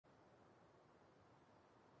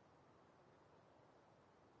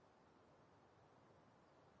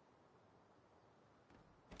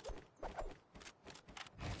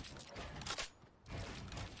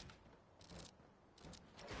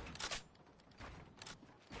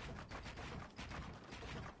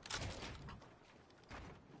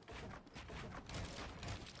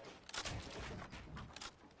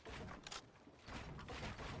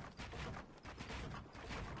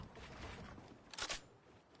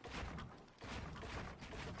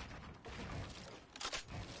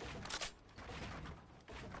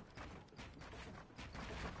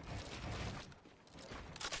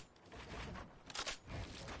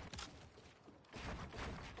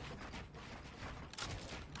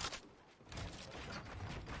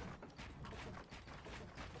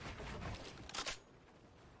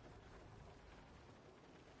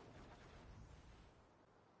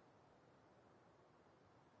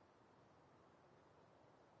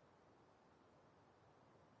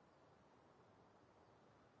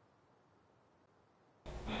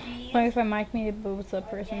Funny if I mic me, but what's up,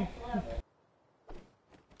 person?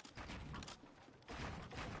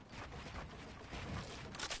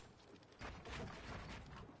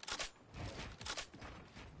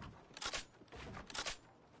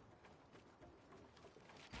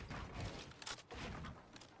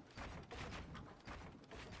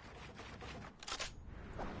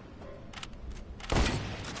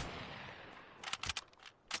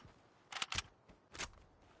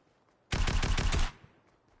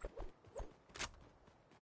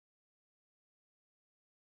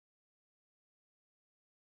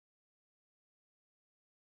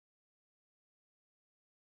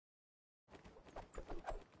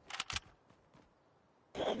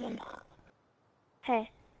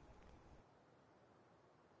 Hey.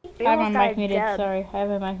 I have my mic muted, sorry. I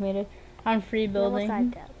have my mic muted. I'm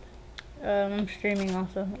FreeBuilding. I'm streaming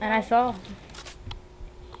also. And I saw.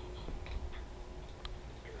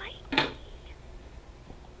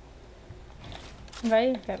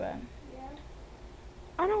 Right? Okay, bad.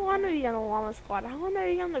 I don't want to be on the llama squad. I want to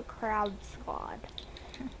be on the crowd squad.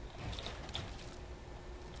 I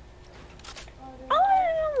want to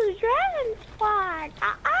be on the dragon squad.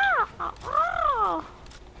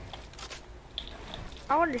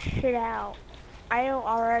 I want to shit out. I don't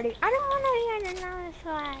want to be on another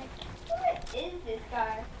squad. Who is this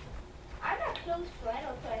guy? I'm not close friend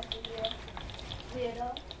or person here. Weirdo.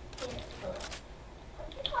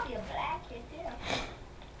 You call me a black kid too.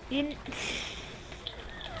 You.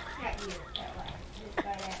 Not you, that way. Just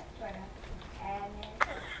try to add in.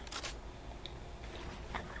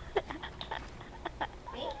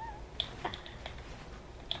 Me?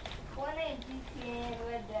 One name GTA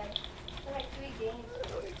Red Dead. For like 3 games.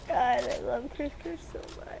 Oh my god, I love Christopher so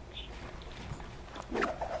much.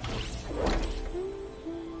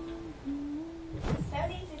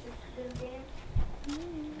 Saturdays is a good game.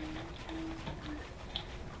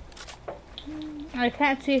 I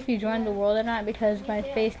can't see if you joined the world or not because my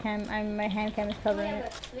face cam, my hand cam is covering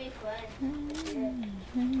it.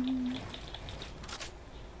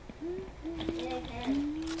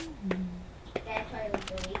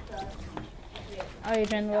 Oh, you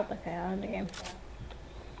joined the world? Okay, I'll end the game.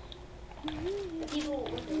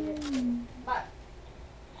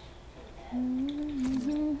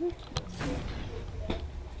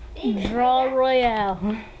 Draw Royale.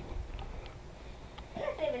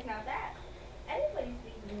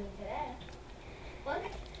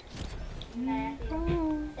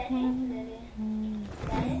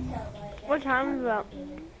 What time is it?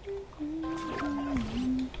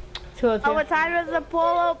 2:02. Oh, what time is the pool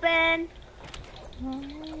open?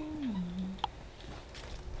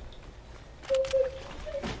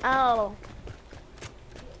 Oh.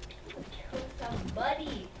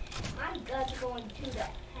 Somebody, my guts going to the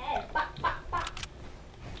head. Bop, bop, bop.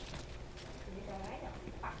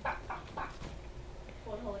 Bop, bop, bop, bop.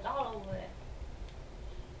 Bullet holes all over it.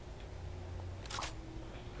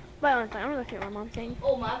 Wait one second, I'm gonna see what my mom's saying.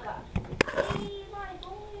 Oh my god.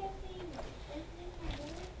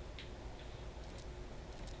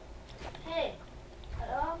 Hey,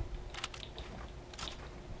 hello?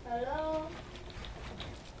 Hello?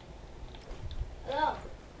 Hello?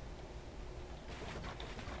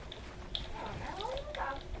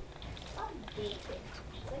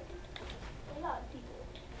 A lot of people.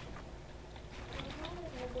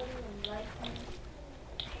 Nobody would like me.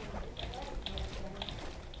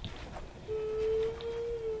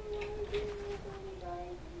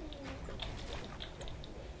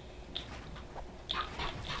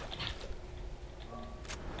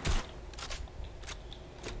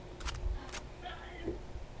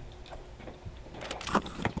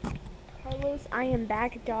 Carlos, I am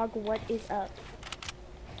back, dog. What is up?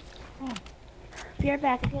 Oh. You're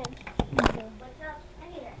back again. What's up? I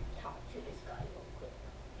need to talk to this guy real quick.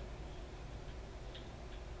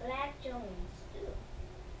 Black Jones.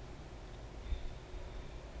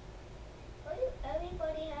 Why do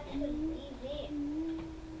everybody have to leave me?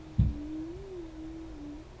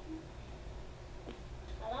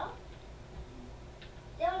 Hello?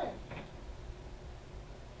 Dylan.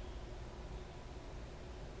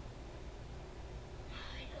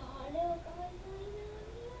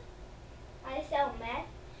 I sell meth.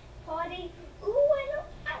 Party. Ooh,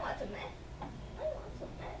 I want some meth. I want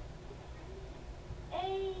some meth.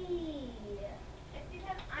 Hey. It's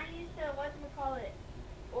because I used to, whatchamacallit,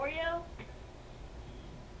 Oreo.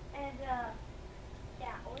 And,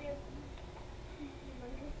 yeah, Oreo.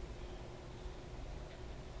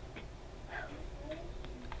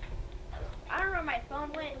 I don't know where my phone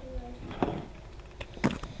went.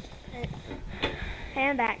 Hey,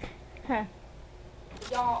 I'm back. Huh.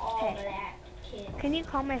 Y'all all black kids. Can you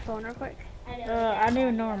call my phone real quick? I don't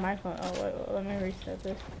even know where my phone. Oh wait, let me reset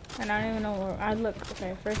this. And I don't even know where I look.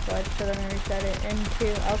 Okay, first of all, I just said let me reset it. And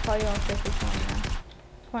two, I'll call you on Chris's phone now.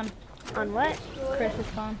 Come on. On what? Chris's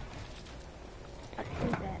phone. Okay,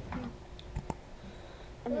 who's that?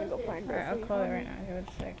 I'm gonna go find it. Alright, I'll call it right now. Give it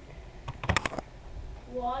a sec.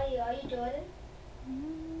 Wally, are you Jordan?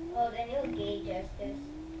 Oh, then you'll gay justice.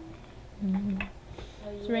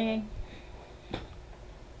 It's ringing.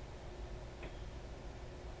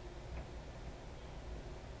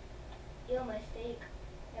 Your mistake.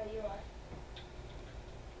 No, you are.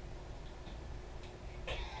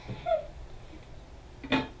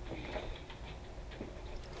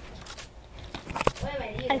 Wait a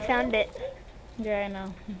minute, I found it. Yeah, I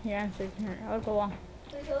know. You answered. Here, I'll go on.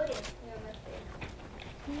 Who told you? Your mistake.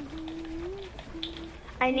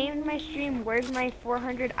 I named my stream Where's My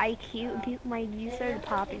 400 IQ? My views started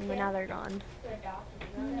popping, but now they're gone. You're adopted,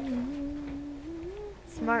 you know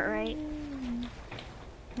that? Smart, right?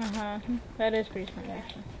 Uh-huh. That is pretty smart,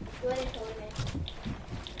 actually. What is told me?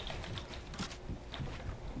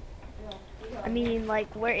 No, you I mean,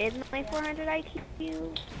 like, where is my 400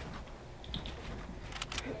 IQ?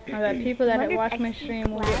 Or that people that Wonder if watch my XP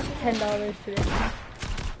stream will get $10 today.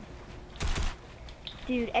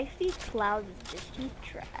 Dude, XP Cloud is just, he's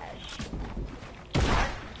trash.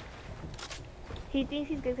 He thinks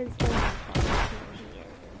he's good because he's still on phone. He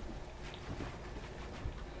isn't.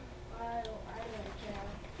 I don't care.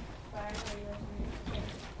 But I know you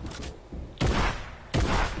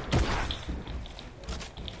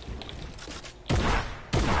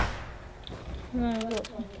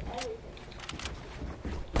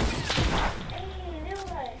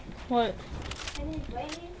What?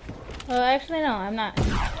 Actually, no, I'm not.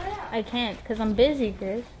 I can't, because I'm busy,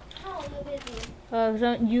 Chris. How are you busy?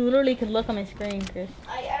 So you literally could look on my screen, Chris.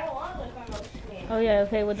 I don't want to look on my screen. Oh, yeah,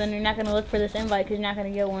 okay, well, then you're not going to look for this invite, because you're not going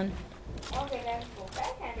to get one. Okay, then go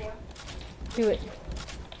back and Do it.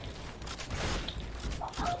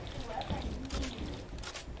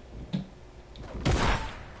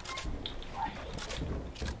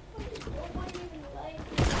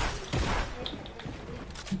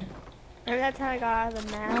 Maybe that's how I got out of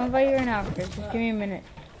the map. I'll invite you right now, Chris. Just give me a minute.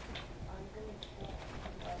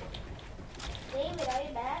 David, are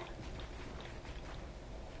you back?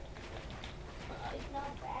 He's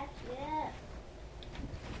not back yet.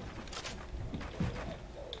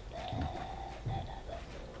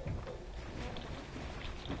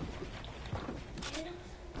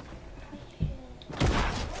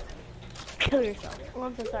 Kill yourself. Oh,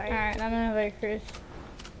 I'm so sorry. Alright, I'm going to invite Chris.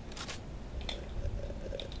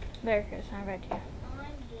 There, Chris, I invite you.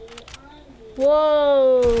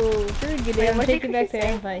 Whoa! Dude, get it. I'm taking back the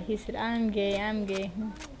invite. He said, I'm gay, I'm gay.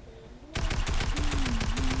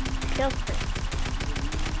 Kill Chris.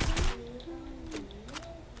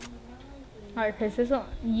 Alright, Chris, this one,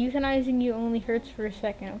 euthanizing you only hurts for a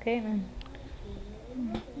second, okay, man?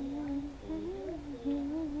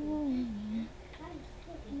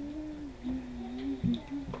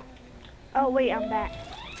 Oh, wait, I'm back.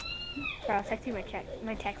 Bro, I was texting my text.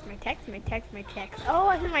 Oh,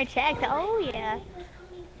 I sent my text. Oh, yeah.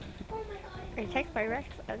 My text by Rex.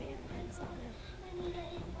 Oh, yeah.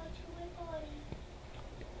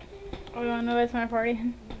 Oh, you wanna know that's my party?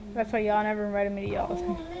 That's why y'all never invited me to y'all's.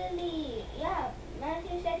 Oh, really? Yeah.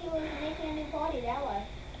 Matthew said he was making a new party. That was.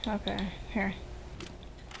 Okay, here.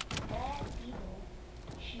 Black people.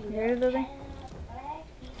 Shoot Here's the thing. Black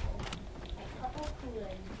people. A couple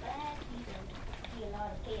coolers. Black people. Eat a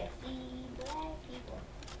lot of KFC. Black people.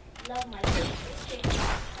 Love my favorite chicken.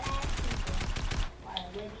 Black people. Are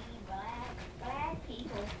really black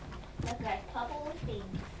people. Look at a couple of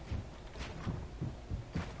things.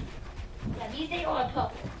 Yeah, these they are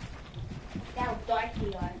purple. That's how dark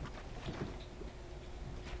they are.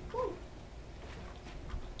 Whew.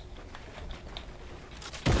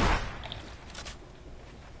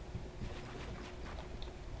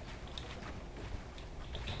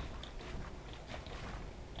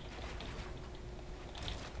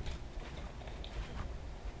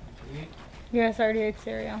 Yes, I already ate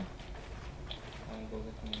cereal.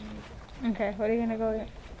 Okay, what are you gonna go get?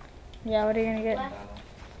 Yeah, what are you gonna get?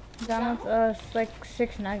 McDonald's, it's like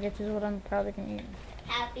 6 nuggets is what I'm probably gonna eat.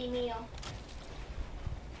 Happy meal.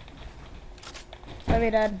 Love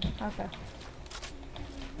you, Dad. Okay.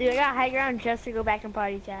 Dude, I got high ground just to go back and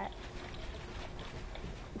party chat.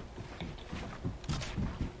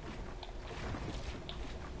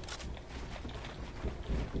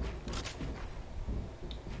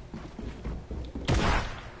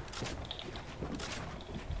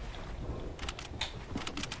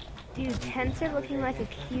 Dude, tents are looking like a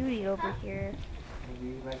cutie over here.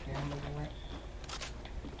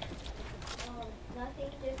 Nothing,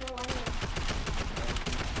 there's no onion.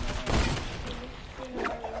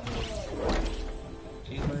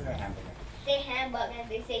 Cheeseburger or hamburger? Say hamburger and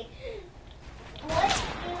they say, what?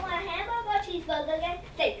 You want a hamburger or cheeseburger again?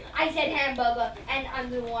 Say, I said hamburger and I'm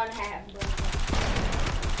the one hamburger.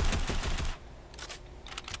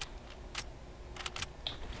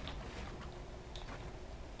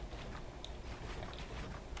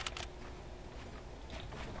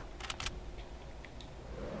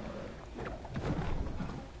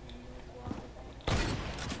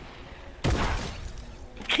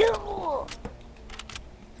 Cool.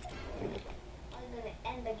 I'm gonna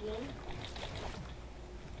end the game.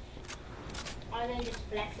 I'm gonna just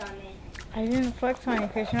flex on me. I didn't flex on you,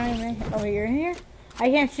 Chris. You're not even. Oh, you're in here? I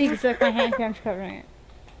can't see because my hand cam's covering it.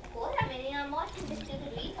 What a minute, I'm watching this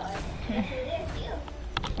stupid retard. That's who it is,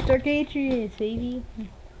 you. Dark Atrius, baby.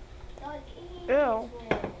 Dog, Ew.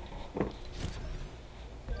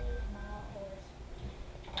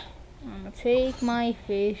 I'm gonna take my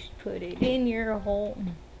fish, put it in your hole.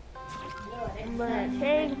 I'm gonna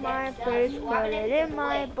take my fish, put it in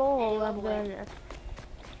my bowl. I'm gonna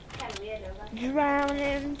Kind of weird, though. drown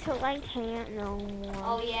him till I can't no more.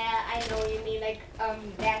 Oh yeah, I know what you mean. Like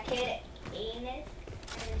that kid, Anus,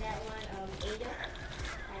 and that one, Angel.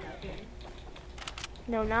 I know him.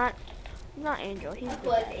 No, not Angel. He's Of the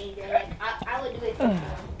course, best. Angel. Like I would do it too.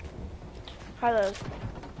 Carlos.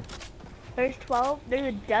 There's 12. There's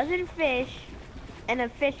a dozen fish in a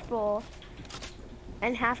fish bowl,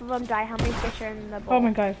 and half of them die. How many fish are in the bowl? Oh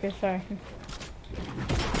my god, Chris, sorry.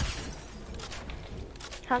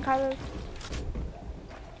 Huh, Carlos?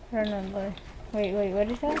 I don't know. Wait, what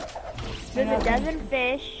did you say? There's a dozen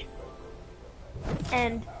fish,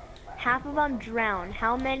 and half of them drown.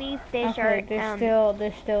 How many fish Okay, are?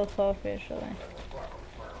 there's still 12 fish, so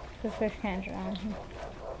the fish can't drown.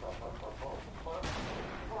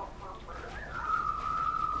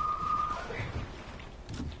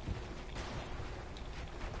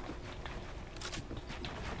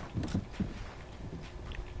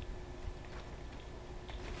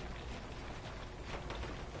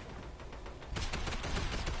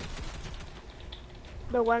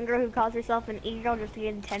 The one girl who calls herself an e-girl just to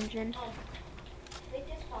get attention. They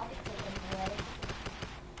just probably took him away.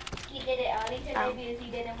 He did it early today Oh. because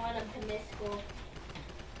he didn't want him to miss school.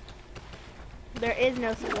 There is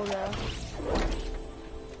no school though.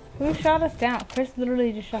 Who shot us down? Chris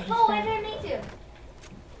literally just shot us Oh, I down. didn't need to.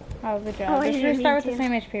 Oh, good Oh, job. I Let's didn't restart with need the to.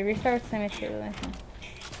 same HP. Restart with the same HP. Lily.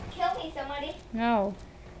 Kill me, somebody. No.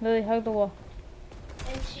 Lily, hug the wall.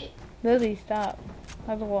 And shoot. Lily, stop.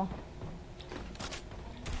 Hug the wall.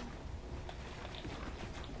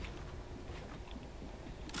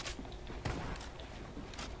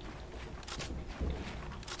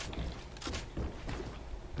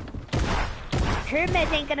 Pyramid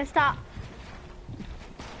ain't gonna stop.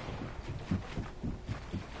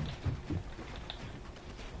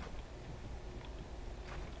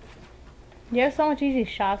 You have so much easy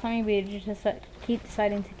shots on me, but you just keep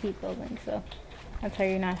deciding to keep building, so that's how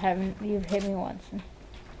you've hit me once.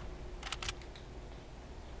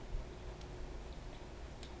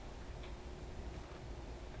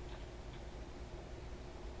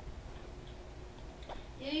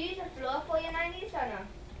 Do you use a floor for your 90s or no?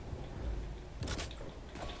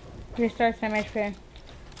 Restart same HP.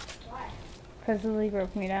 Why? Because Lily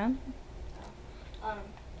broke me down.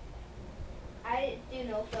 I do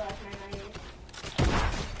no floor as my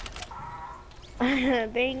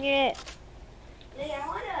 90s. Dang it. Lily, I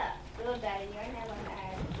wanna build that and you're never gonna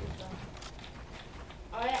add it.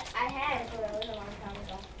 I had it, but it was a long time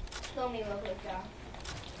ago. Show me real quick,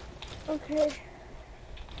 y'all. Okay.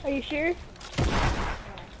 Are you sure?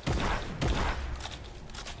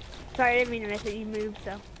 Sorry, I didn't mean to miss it. You moved,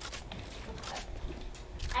 so.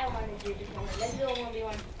 I want to do this one. Let's do a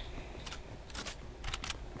 1v1.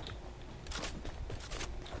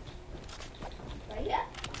 Right here?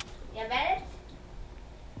 You have edits?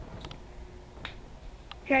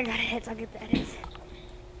 Here, I got hits. I'll get the edits.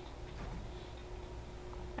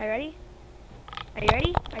 Are you ready? Are you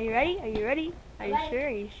ready? Are you ready? Are you ready? Are you Ready. sure? Are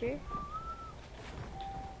you sure?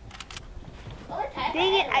 What type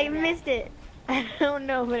Dang of it, I edit is missed it. I don't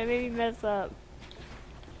know, but it made me mess up.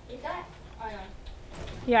 that? Is that? Oh no.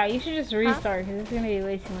 Yeah, you should just restart because it's going to be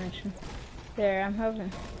way too much. There, I'm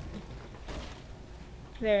hoping.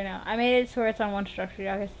 There, now. I made it so it's on one structure.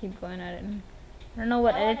 Y'all just keep going at it. I don't know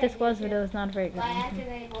what Oh, edit I this did was, too. but it was not very good. But I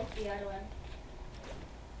accidentally posted the other one.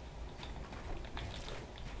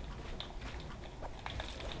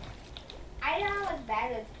 I know I was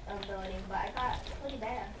bad at building, but I got pretty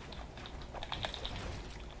better.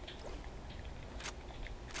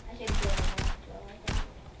 I should build more like that.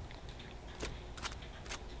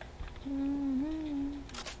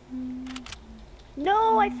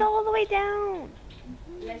 I fell all the way down.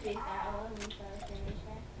 Let's restart. I want to restart. Let's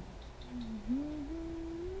restart.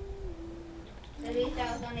 Let's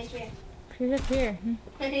restart. Let's restart. She's up here.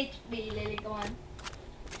 Lily, go on.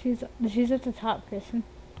 She's at the top, Kristen.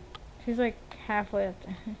 She's like halfway up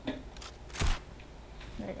there.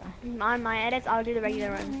 There you go. On my edits, I'll do the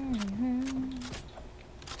regular run.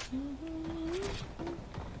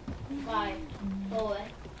 5, 4,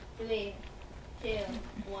 3, 2,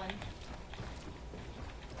 1.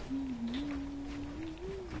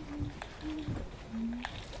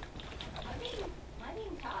 My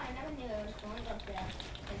being tall, I never knew I was going up there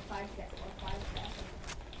in 5 seconds or 5 seconds.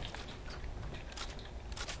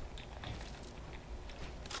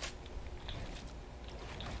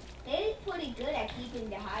 They're pretty good at keeping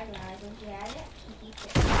the high ground. When she has it, she keeps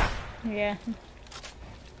it. Yeah.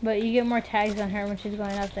 But you get more tags on her when she's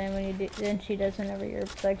going up than she does whenever you're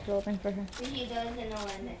like building for her. So she doesn't know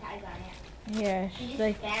when the tags on it. Yeah, She she's just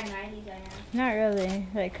like, spam 90s on her. not really,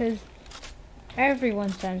 like, cause everyone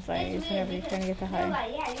spams like It's whenever weird you're trying to get the because high. you're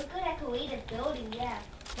like, yeah, you're good at creative building, yeah.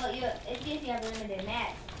 But it's just you have limited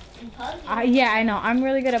maps. In pubs, Yeah, I know. I'm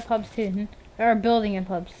really good at pubs too, or building in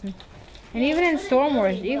pubs, and even in Storm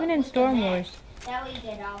Wars. Even in Storm Wars. that way you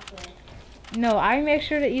get off with. No, I make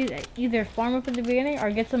sure to either farm up at the beginning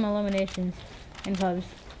or get some eliminations in pubs.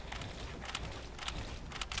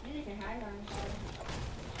 You can hide on pubs.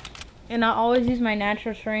 And I always use my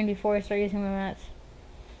natural terrain before I start using my mats.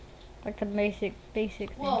 Like the basic things.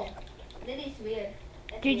 Whoa, Lily's weird.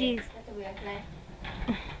 That's GG's. weird. That's a weird play.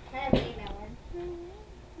 I never seen that one.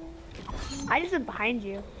 I just went behind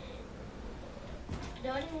you. The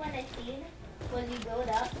only one I seen was you build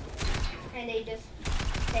up and they just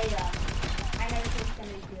stay up. I never seen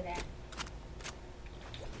somebody do that.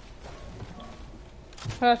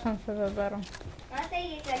 What else sounds so better? I'm not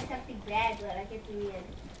saying it's like something bad, but like it's weird,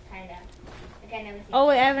 kinda. Like I never seen. Oh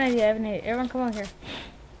wait, I have an idea. Everyone come over here.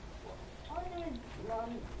 Oh, there was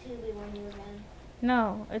long 2v1 you were on.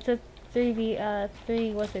 No, it's a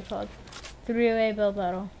 3v, what's it called? 3-way build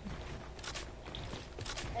battle.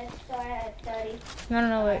 Let's start at 30.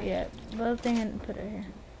 No, wait, yeah. Build thing and put it here.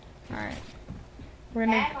 Alright. We're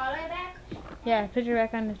gonna, Back, all the way back? yeah, put your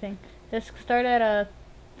back on the thing. Just start at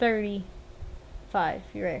 35.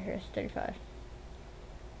 You're right here, it's 35.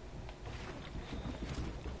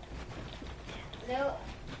 No,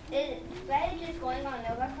 it's better just going on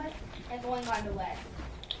Nova Cliff than going on the west.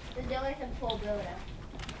 There's always a full builder.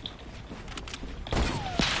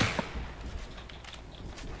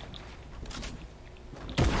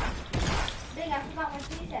 Dang, I forgot my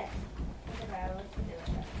preset. Okay, let's do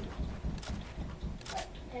it. But,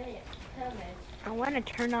 10 minutes. I want to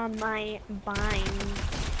turn on my binds.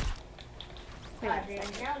 Wait God, one dude,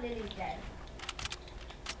 second. now Lily's dead.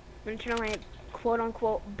 I'm going to turn on my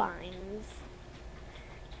quote-unquote binds.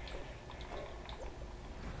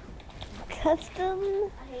 Custom.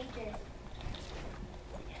 I hate this.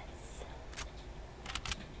 Yes.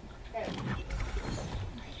 There.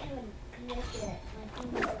 I couldn't click it. My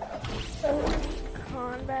fingers are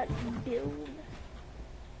Combat build.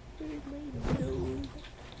 Where's my build?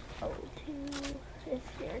 O2. It's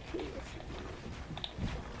there too.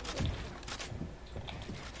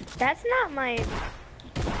 That's not my.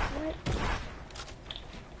 What?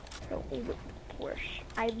 Don't look the Porsche.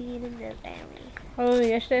 I mean in the valley. Oh,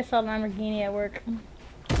 yesterday I saw a Lamborghini at work.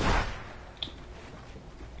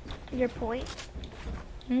 Your point?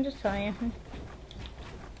 I'm just telling you.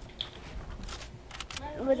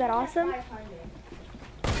 Was that awesome?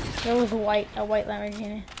 500. It was a white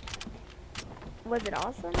Lamborghini. Was it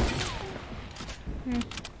awesome? It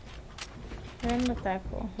didn't look that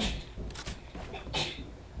cool.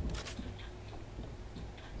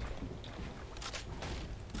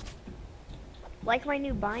 Like my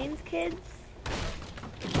new binds, kids?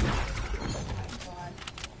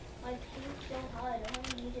 My team's so hard. I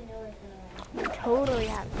don't need to know it's You totally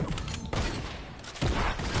have.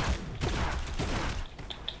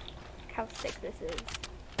 Look how sick this is.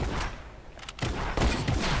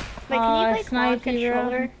 Wait, can you play quad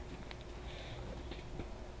controller?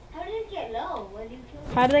 How did it get low? What did you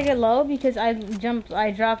kill? How did I get low? Because I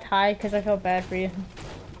dropped high because I felt bad for you.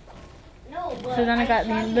 No, but So then I got,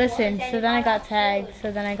 shot you listen, once and so you then I got off tagged, foot.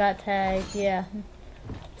 so then I got tagged, yeah.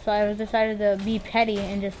 So I decided to be petty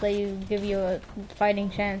and just let you, give you a fighting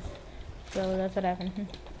chance. So that's what happened.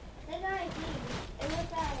 They got a team. It was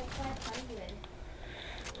at like 500.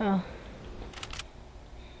 Oh.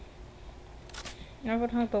 Everyone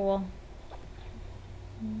hung the wall.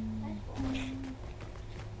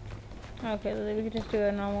 Okay, we could just do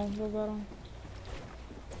a normal build battle.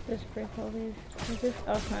 Just break all these. Is this?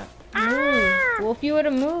 Oh snap. Move! Wolf, you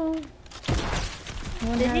would've moved.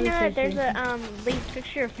 One Did you know that habitation. there's a leaked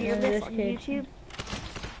picture of Yeah, FreeBuilding this on kid. YouTube?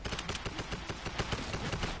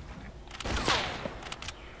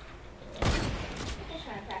 Just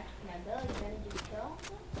trying to practice my build. You gonna do kill?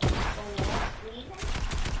 Or what? Leaving?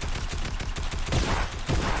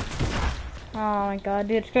 Oh my god,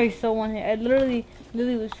 dude, this guy's so one hit. I literally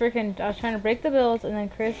was freaking. I was trying to break the builds, and then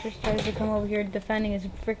Chris just tries to come over here defending his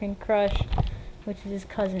freaking crush, which is his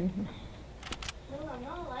cousin. No, I'm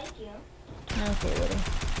not like you. Okay, buddy.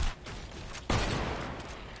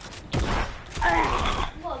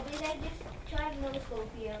 Well, did I just try to no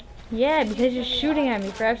scope you? Yeah, because you're shooting at me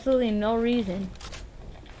for absolutely no reason.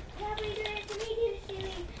 Yeah, but you did it to me. You see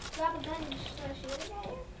me grab a gun and just start shooting at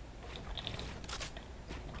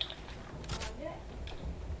you?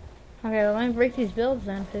 Okay, well, let me break these builds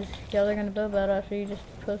then, because y'all are gonna build that after you just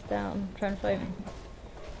post out and try to fight me.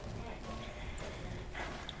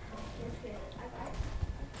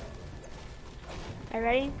 Are you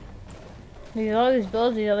ready? Because all these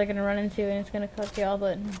builds y'all are gonna run into, and it's gonna cook y'all,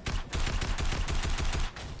 but.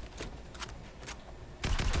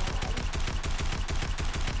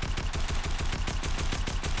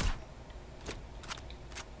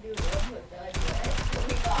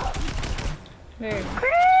 There.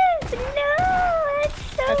 Chris, no, that's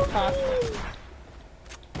so That's possible. mean.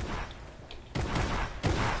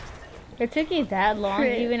 It took you that long,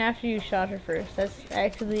 Chris. even after you shot her first. That's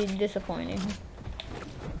actually disappointing.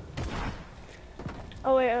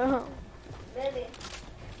 Oh wait, Lily,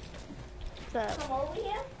 what's up? come over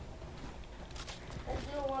here. Let's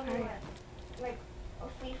do a 1v1. Like a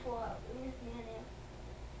free for all. With me and him.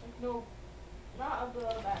 Like, no, not a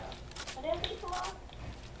build battle. Are there free for all?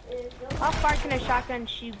 How far can a shotgun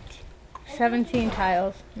shoot? 17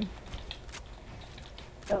 tiles.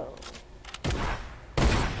 Oh.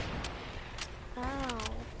 Ow.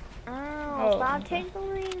 Ow. Oh. Stop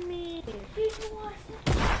tickling me.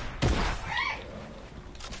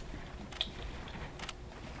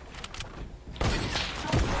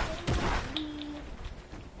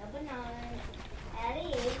 Number 9. Add 8.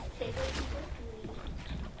 Take away people's 3.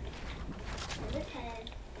 Number 10.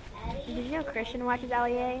 Add 8. Did you know Christian watches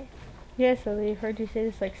LEA? Yes, I've heard you say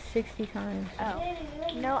this like 60 times. Oh.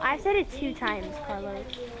 No, I said it 2 times, Carlos.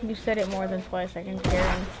 You said it more than twice, I can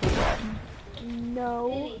guarantee that.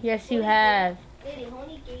 No. Yes, you have. Lily,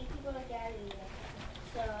 only gay people like out of here.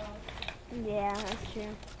 So, Yeah, that's true.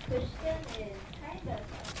 Christian is kind of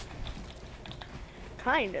sus.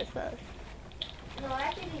 Kinda sus. No,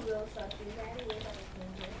 actually real sus. He's actually way better than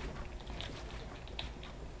me.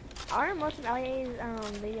 Aren't most of LEA's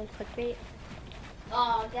videos clickbait?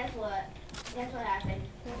 Oh, guess what? Guess what happened?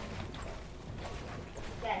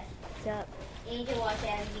 Guess. What's up? Angel watched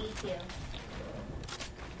out of me too.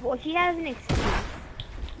 Well, he has an excuse.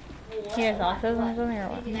 What? He has autism or something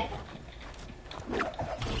or Did you what? like it?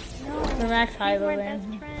 No. The Max We Hilo weren't then.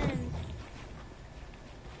 best friends.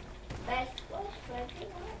 Best close friend, you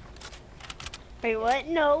know? Wait, what?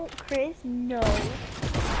 No, Chris, no.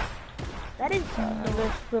 That is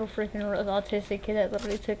This little freaking autistic kid that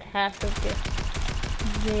literally took half of the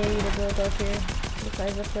day to build up here.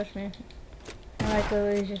 Besides the push me. And like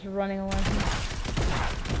literally just running away.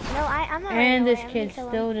 no. I'm not. And running this away. I'm kid gonna kill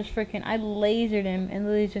still him. just freaking, I lasered him and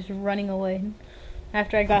Lily's just running away.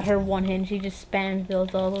 After I got her one hit, she just spammed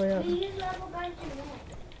builds all the way up. We use level guns to know.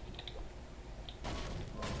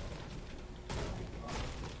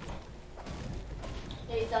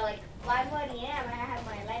 It's all like, why would I have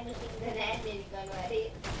my light machine gun and mini gun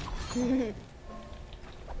ready.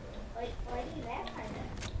 Why do you that kind of?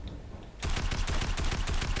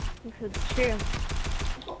 Because it's true.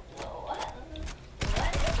 What?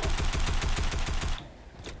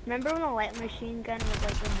 Remember when the light machine gun was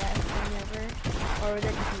like the best thing ever? Or was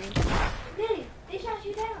it just me? Lily, they shot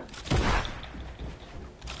you down.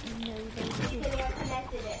 No, they Because didn't. they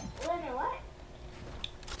connected it. Wait a minute, what?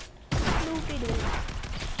 No, they didn't.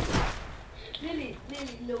 Lily,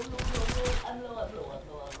 low, I'm low.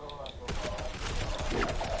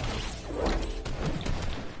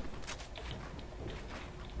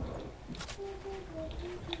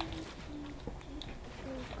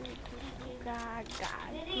 God.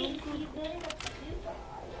 Lily, you good enough to do that?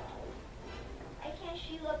 I can't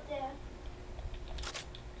shoot up there.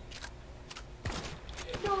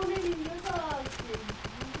 No, Lily, you're toxic.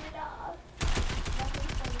 You're dog.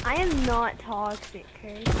 I am not toxic,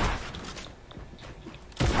 Chris.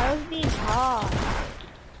 I was being toxic.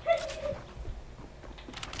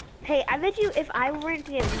 Hey, I bet you if I weren't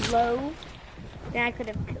to get low, then I could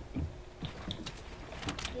have killed you.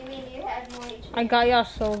 You mean you had more HP? I got y'all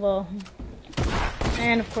so low.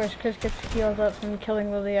 And of course, Chris gets healed up from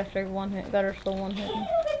killing Lily after one hit. Got her still one hit. Hey, look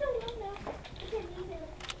at the window. You can leave it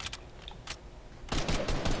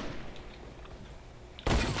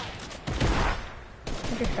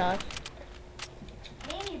your shots.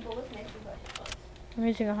 Maybe both next to shots. I'm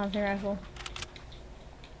using a hunting rifle.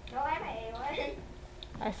 No, I'm an A1.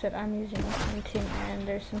 I said I'm using a hunting, and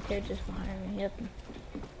there's some kids just behind me. Yep.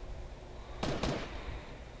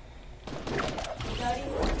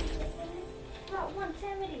 About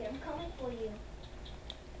 170, I'm coming for you.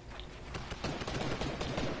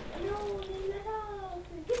 No, get out!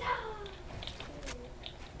 Get out!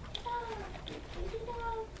 Get out! Get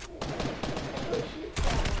out! Don't shoot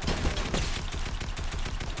that.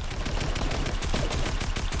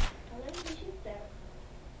 I'll let you shoot that.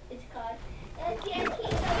 It's caught.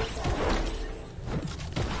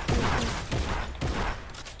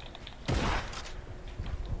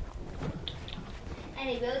 And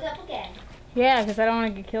he builds up again. Yeah, because I don't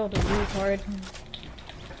want to get killed. It's really hard.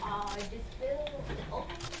 Oh, I just built. Oh.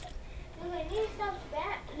 Look, I need to stop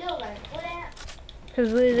spam. No, like, what at?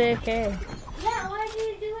 Because Lily's AFK. Yeah, why did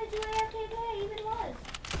you do it to AFK play? Even was.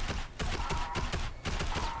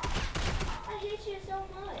 I hate you so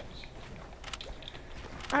much.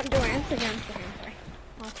 I'm doing Instagram. Sorry.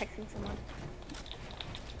 I was texting someone.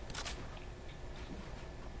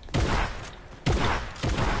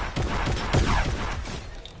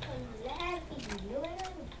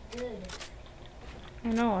 I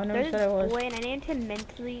know, I never There's said I was. boy, and I need to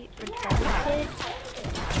mentally retard kids.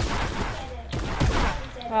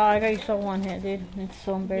 Oh, I got you so one hit, dude. It's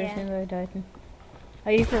so embarrassing that I died.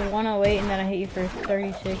 I hit you for 108 and then I hit you for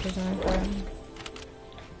 36 or something like that.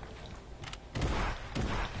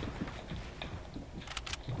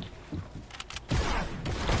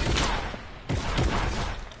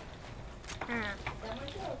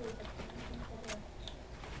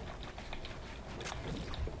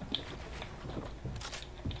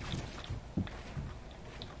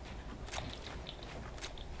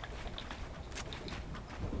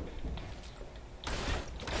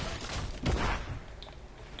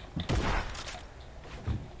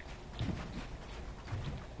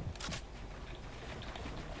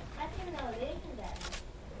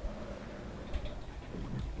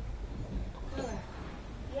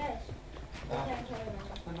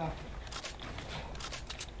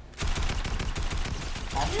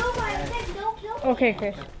 Okay,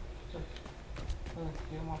 Chris.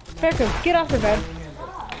 Becca, get off the bed.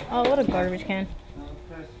 Oh, what a garbage can.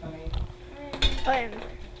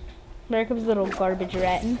 Jacob's little garbage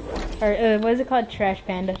ratting. Or, what is it called? Trash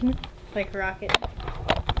panda. Like Rocket.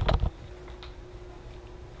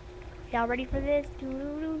 Y'all ready for this?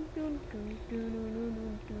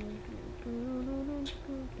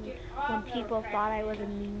 When people thought I was a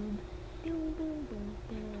noob.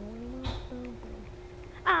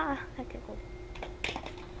 Ah, that tickled.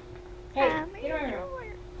 Hey, get over here.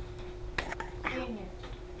 Get in here.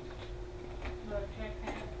 Little trash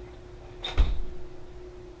panda.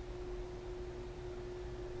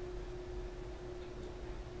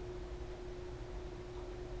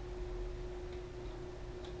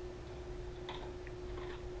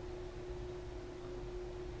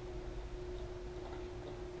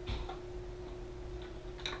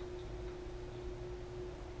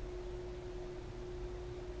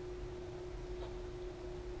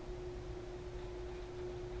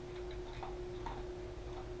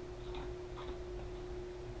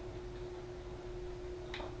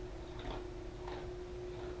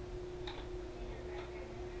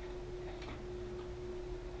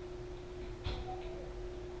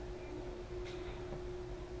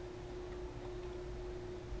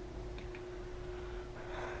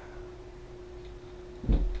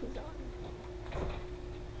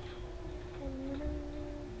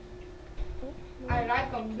 I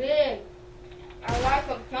like them big. I like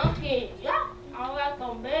them chunky. Yeah, I like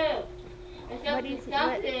them big. It's What do you just see-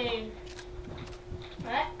 something.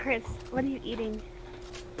 What? Chris, what are you eating?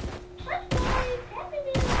 What's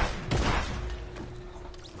happening?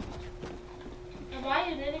 And why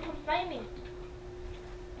you didn't come find me?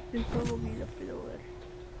 This will be the floor.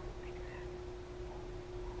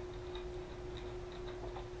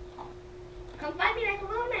 Come find me like a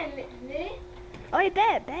real man, Lily. Oh, I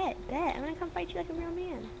bet. I'm gonna come fight you like a real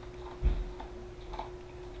man.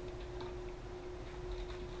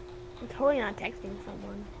 I'm totally not texting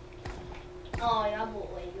someone. Oh, your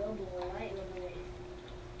boy, your boy.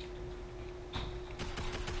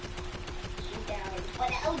 Shoot down.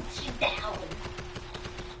 What else? Shoot down.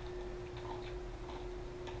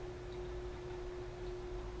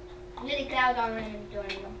 Lily Cloud on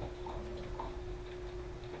joining them.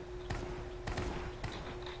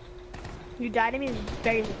 You died to me is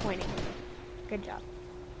very disappointing. Good job.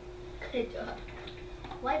 Good job.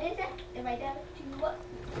 What is that? If I done to you, what?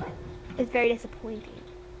 It's very disappointing.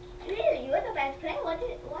 Really? You were the best player. Why did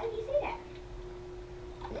you say that?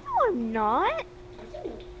 I'm not.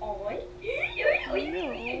 Alright.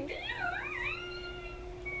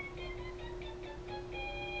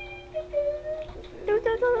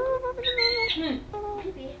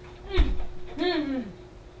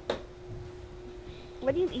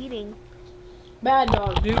 What are you eating? Bad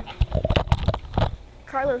dog, dude.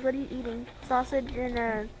 Carlos, what are you eating? Sausage and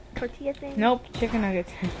a tortilla thing? Nope, chicken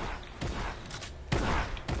nuggets.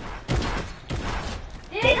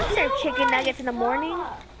 They don't serve chicken nuggets in the morning.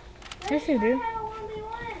 Yes, they do.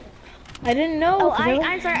 I didn't know. Oh, 'cause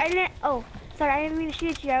I'm sorry. I didn't. Oh, sorry. I didn't mean to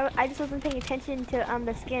shoot at you. I just wasn't paying attention to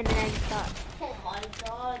the skin, and I just stopped. Oh my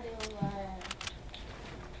god,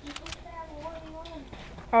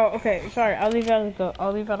 Oh, okay. Sorry. I'll leave out the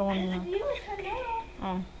I'll leave out the one now.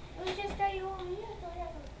 Oh. It was just that you want me to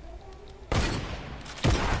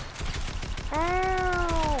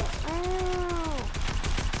Ow! Ow!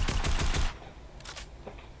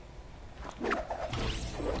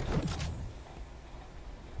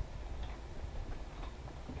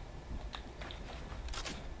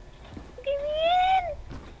 Get me in!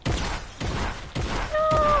 No!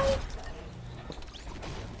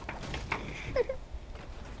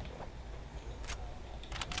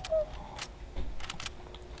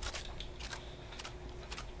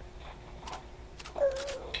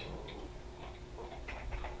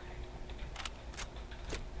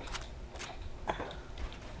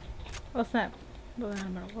 Oh snap.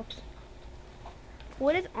 Whoops.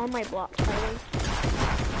 What is on my block, Carly?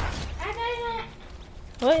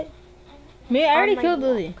 What? Me? I already my killed block.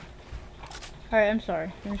 Lily. Alright, I'm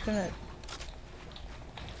sorry. I'm just gonna...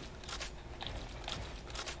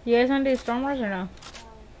 You guys wanna do Storm Wars or no?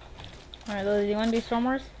 Alright, Lily, do you wanna do Storm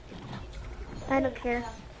Wars? I don't care.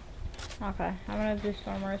 Okay, I'm gonna do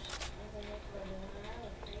Storm Wars.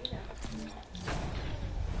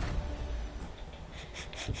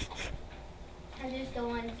 I just don't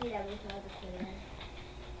want to see that retarded kid.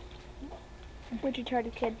 Which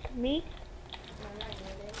retarded kid? Me?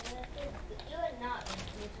 You're not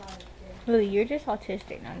retarded kid. Lily, you're just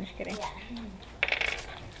autistic. No, I'm just kidding. Yeah.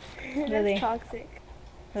 Really? That's toxic.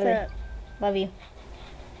 Lily, So, love you.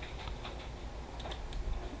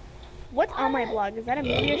 what's on my blog? Is that a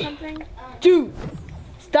movie or something? Dude,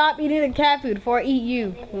 stop eating the cat food before I eat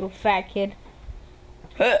you, little fat kid.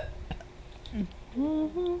 Oh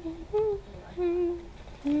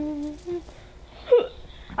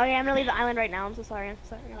yeah, I'm gonna leave the island right now. I'm so sorry. I'm so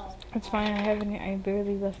sorry. It's fine. I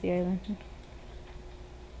barely left the island.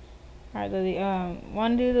 Alright, Lily.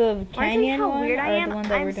 Want to do the Wanna tell you canyon how one weird I or am? the one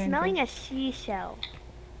that we're I'm doing? smelling a seashell.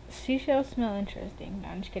 Seashells smell interesting. No,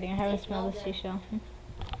 I'm just kidding. I haven't smelled a seashell.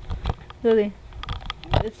 Lily,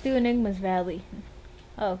 let's do Enigma's Valley.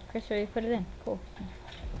 Oh, Chris already put it in. Cool.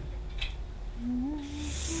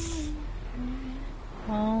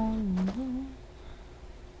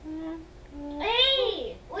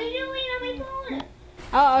 Hey! What are you doing on my phone?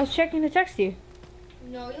 Oh, I was checking to text you.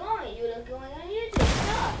 No, you want me. You look going on YouTube.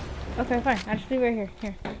 Stop. Okay, fine. I'll just leave it right here.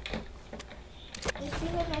 Here. Just see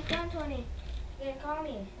what my phone, Tony. You're gonna call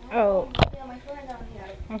me. Oh. Yeah, my phone down here.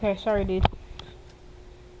 Okay, sorry, dude.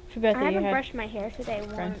 Too bad I that you haven't had brushed my hair today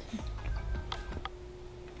friends. once.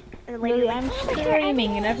 And the lady Lily, was I'm like, "Oh, my hair,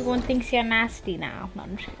 screaming and everyone thinks you're nasty now. No,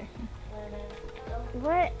 I'm just kidding.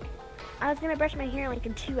 What? I was gonna brush my hair like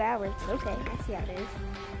in 2 hours. Okay, I see how it is.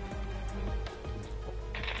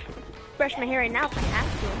 Brush my hair right now if I have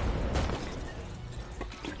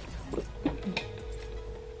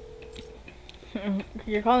to.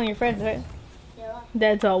 You're calling your friends, right? Yeah.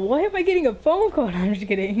 That's all. Why am I getting a phone call? No, I'm just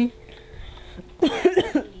kidding.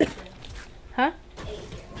 Huh?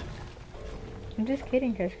 I'm just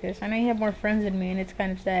kidding, Chris. I know you have more friends than me, and it's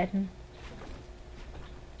kind of sad.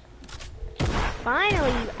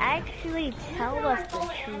 Finally, you actually tell us the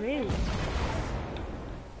truth.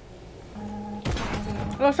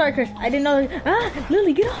 Oh, sorry, Chris. I didn't know. Ah,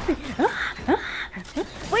 Lily, get off me. Ah, ah, ah.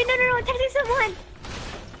 Wait, no, I'm texting someone.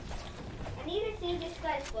 I need to see this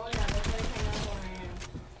guy's phone number so I can know who I am.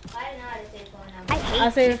 I don't know how to say phone number. I hate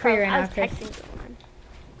I'll save you, it for you Carl. right I now, was Chris. texting someone.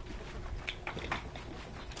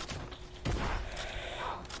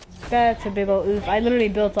 That's a big old oof. I literally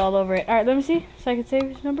built all over it. Alright, let me see so I can save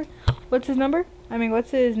his number. What's his number? I mean,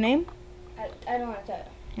 what's his name? I don't want to tell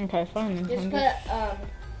you. Okay, fine. Just I'm put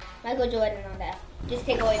Michael Jordan on that. Just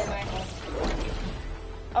take away the Michael.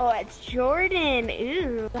 Oh, it's Jordan.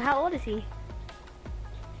 Ooh. How old is he?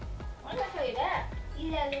 Why did I tell you that?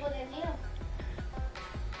 He's as old as you.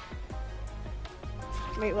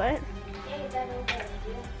 Wait, what? Yeah, he's as old as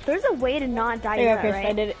you. There's a way to not die There you in go, that, Chris. right?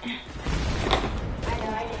 I did it. I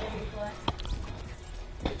know, I did it before.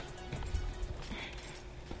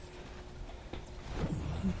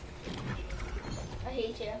 I hate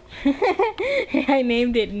me too. I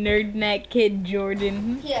named it Nerd Neck Kid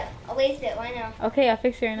Jordan. Here, I'll waste it. Why now? Okay, I'll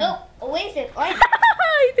fix it right now. Nope, I'll waste it. Why?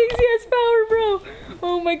 He thinks he has power, bro.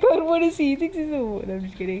 Oh my god, what is he? He thinks he's a... No, I'm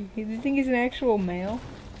just kidding. Does he think he's an actual male?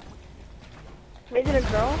 Is it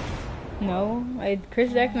a girl? No.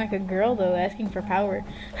 Chris is acting like a girl, though, asking for power.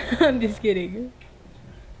 I'm just kidding.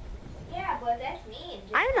 Yeah, but that's mean.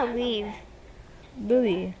 Just I'm gonna talk leave. about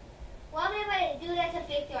Lily. that. Well, I'm gonna do that to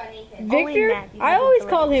Victor or Nathan. Victor? Matthew I has always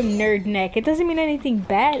authority. call him Nerd Neck. It doesn't mean anything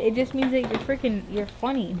bad. It just means that you're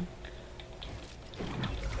funny.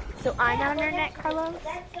 So I'm Yeah, not but on net, Carlos?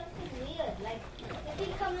 That's something weird. Like, if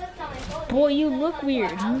he comes up to my phone, Boy, you he look comes to our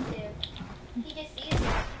weird. house, He just sees it.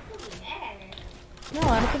 He'll be mad at me. No,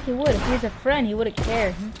 I don't think he would. If he was a friend, he wouldn't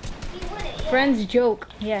care. He wouldn't. Yeah. Friends joke.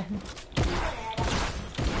 Yeah. He wouldn't at all.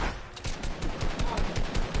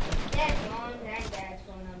 That's mom and dad's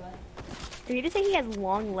phone number. Did you just say he has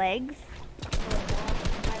long legs?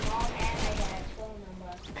 My mom and my dad's phone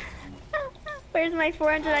number. Where's my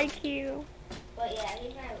 400 IQ? But yeah,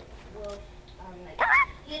 he's not wolf. Like,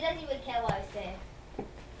 he doesn't even care what I say.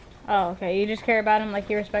 Oh, okay. You just care about him like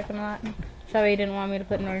you respect him a lot. So he didn't want me to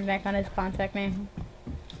put Nerd Neck on his contact name.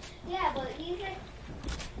 Yeah, but he's like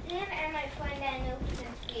him and my friend that I know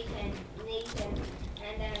since speech and Nathan,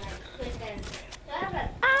 and then like Kristen. So I have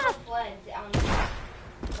like four friends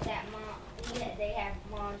that mom. They have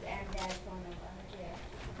moms and dad's phone number. Yeah.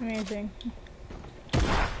 Amazing.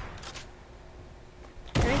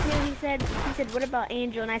 And he said, what about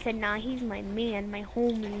Angel? And I said, nah, he's my man, my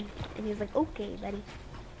homie. And he was like, okay, buddy.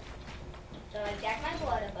 So like that's my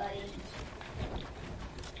brother, buddy.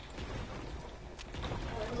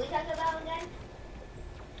 Who we talking about again?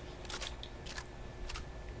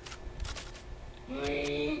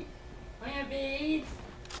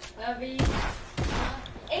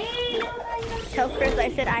 Tell Chris I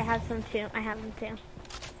said I have some too. I have them too.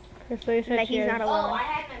 Chris Lee said Like she he's has- not Oh, alone. I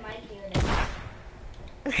had my mic here.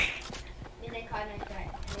 Then. They called my friend,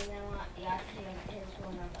 and then he asked me his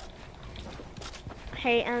phone number.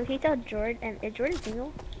 Hey, can you tell Jordan? Is Jordan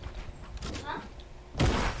single? Huh?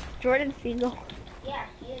 Jordan's single. Yeah,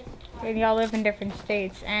 he is. And y'all live in different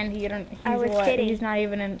states, and he's I was what? kidding. He's not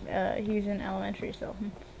even in. He's in elementary still.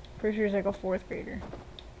 Pretty sure he's like a 4th grader.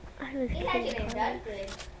 I was He's actually kidding. in third grade.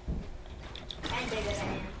 And bigger than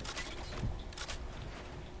him.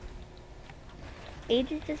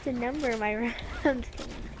 Age is just a number, my round. I'm just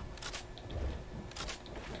kidding.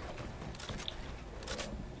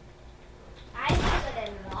 I'm bigger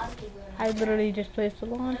than a lot of people. in my I literally just placed a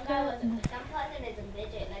lawn Some guy was, pad. some person is a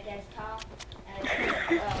midget, like as tall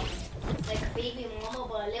as like baby mama,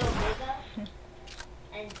 but a little bigger.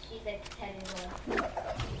 And she's like 10 years old.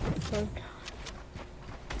 Oh, God.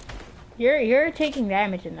 You're taking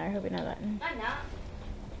damage in there. I hope you know that. I'm not.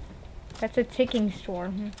 That's a ticking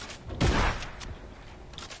storm.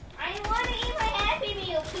 I want to eat my Happy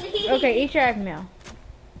Meal, please. Okay, eat your Happy Meal.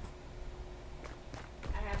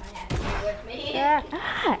 I have my Happy Meal with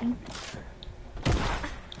me.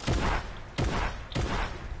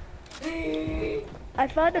 I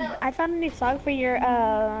found a new song for your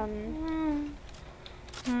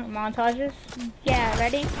Montages? yeah,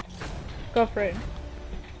 ready? Go for it.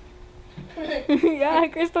 Yeah,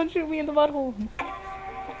 Chris, don't shoot me in the butthole.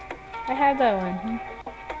 I have that one.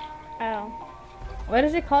 Oh. What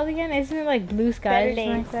is it called again? Isn't it like Blue Skies or Better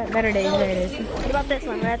something like that? Better Days, there it is. What about this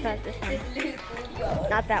one? What about this one?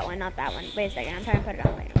 Not that one, not that one. Wait a second, I'm trying to put it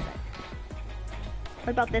on later. What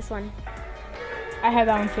about this one? I have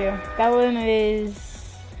that one too. That one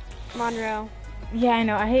is... Monroe. Yeah, I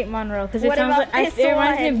know. I hate Monroe because it What sounds about like this it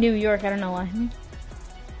reminds me of one? New York. I don't know why.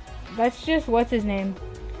 That's just what's his name?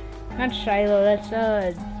 Not Shiloh. That's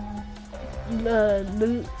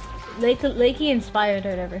Lakey Inspired or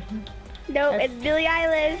whatever. No, That's- it's Billie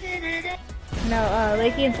Eilish. No,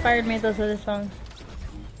 Lakey Inspired made those other songs.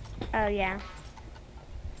 Oh yeah.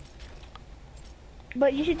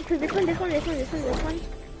 But you should do this one.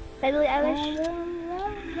 By Billie Eilish.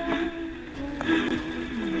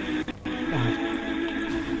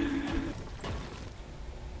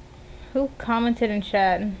 Who commented in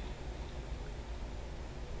chat?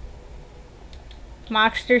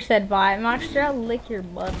 Mockster said bye. Mockster, I'll lick your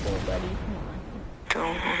butthole, buddy. Come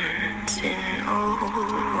on. Don't you know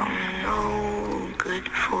I'm no good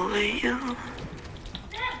for you?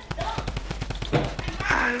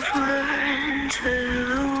 I've learned to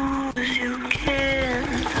lose, you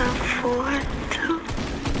can't afford to.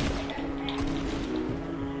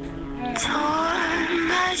 Torn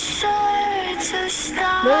my shirt to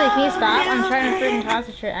stop. Lily, can you stop? I'm trying to freaking you.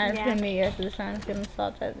 concentrate. I'm Yeah. gonna meet you after this time. I'm gonna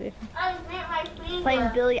stop that. Dude. I was at my freezer. Playing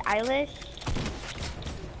Billie Eilish.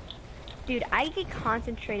 Dude, I get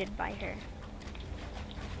concentrated by her.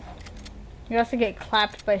 You also get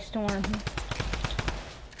clapped by Storm.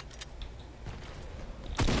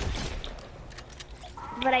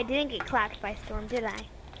 But I didn't get clapped by Storm, did I?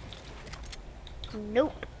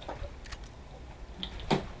 Nope.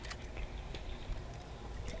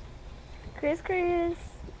 Chris.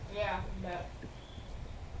 Yeah, but.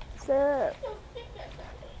 What's up?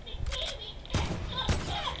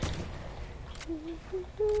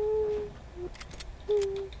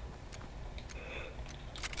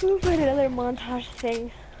 We'll find another montage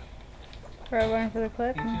thing. We're going for the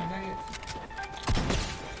clip. Eat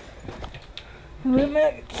your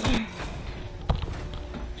nuggets.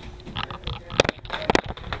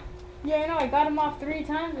 Yeah, I know. I got him off 3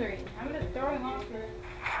 times already. I'm gonna throw him off for.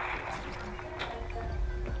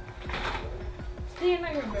 Stay in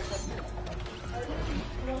my room, bro.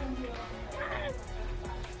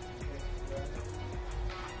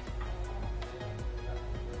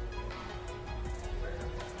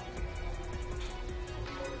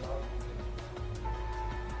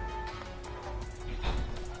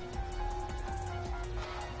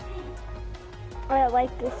 I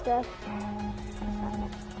like this stuff.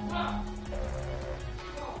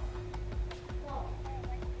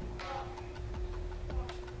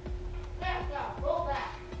 Roll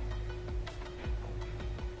back.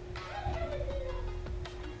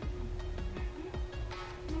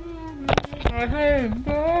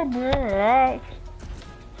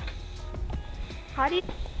 How do you...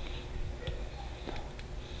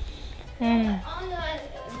 All the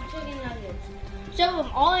chicken nuggets. Shove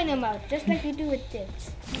them all in your mouth, just like you do with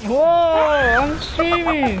this. Whoa! I'm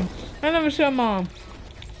streaming. I never saw Mom.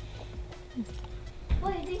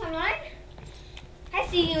 What, you think I'm lying? I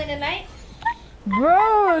see you in the night.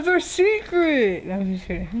 Bro, it's our secret. I'm just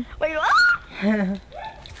kidding. Wait, what?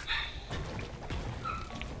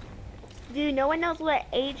 Dude, no one knows what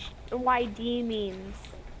HYD means.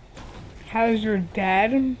 How's your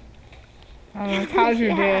dad? How's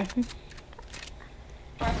your Yeah. dad?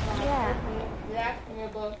 Yeah.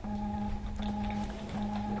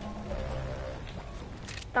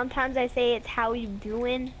 Sometimes I say it's how you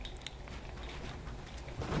doing.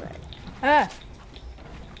 Ah.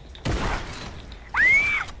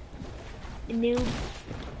 Noob.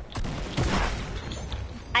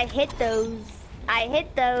 I hit those. I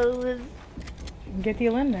hit those. Get the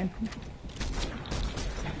limb then.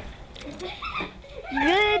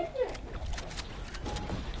 Good.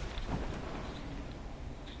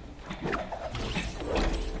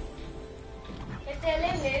 It's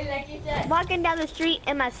eliminated, like you said. Walking down the street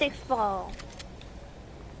in my 6th fall.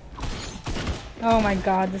 Oh my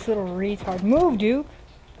god, this little retard. Move, Duke.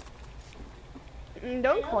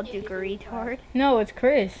 Don't call Duke a retard. No, it's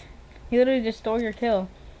Chris. He literally just stole your kill.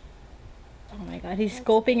 Oh my god, he's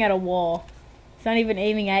scoping at a wall. He's not even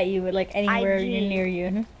aiming at you, but like anywhere IG. near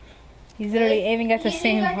you. He's literally aiming at the He's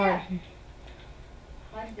same right part.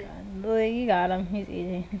 there. Look, you got him. He's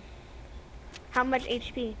easy. How much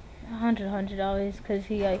HP? $100 because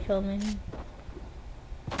he killed me.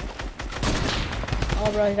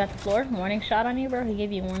 Oh, bro, he's at the floor. Warning shot on you, bro. He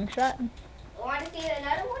gave you a warning shot. Want to see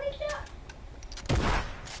another warning shot?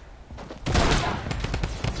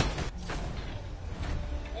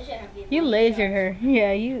 I should have given You one lasered shot. her.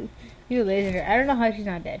 Yeah, you lasered her. I don't know how she's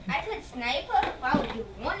not dead. I could snipe her. Why would you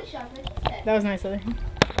one shot like you said? That was nice of her.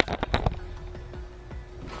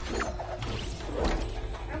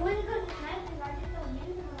 I wouldn't go to snipe if I just don't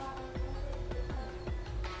use them a lot.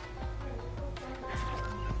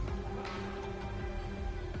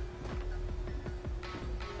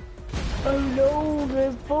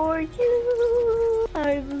 Alone for you,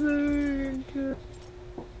 I've learned to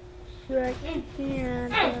track and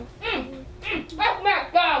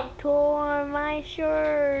tore my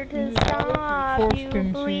shirt to stop you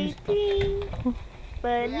Foreskin bleeding,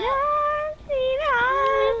 but nothing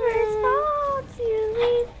ever stops you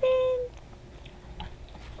leaving.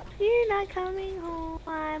 You're not coming home,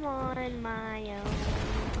 I'm on my own.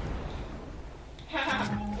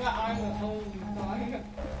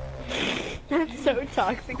 That's so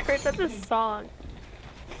toxic, Kurt. That's a song.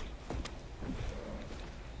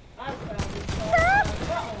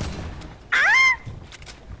 Ah!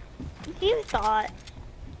 You thought.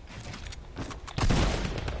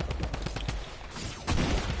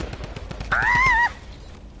 Ah!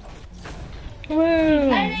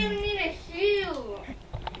 Woo! I didn't even need a shield.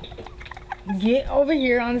 Get over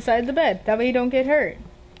here on the side of the bed. That way you don't get hurt.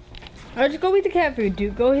 Or just go eat the cat food,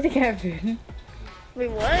 dude. Go eat the cat food.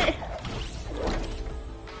 Wait, what?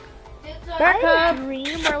 Back I up. had a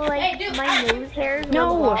dream where like Hey, dude, my nose hairs were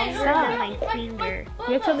No, longer stop. than my finger.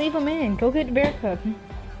 You have to leave him in. Go get the bear cup.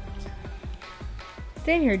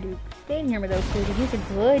 Stay in here, Duke. Stay in here with those two. He's a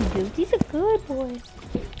good Duke. He's a good boy.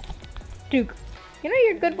 Duke, you know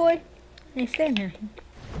you're a good boy? Hey, stay in here.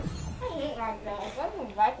 I hate my dog. I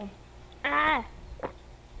don't like him. Ah.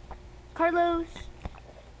 Carlos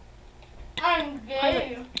I'm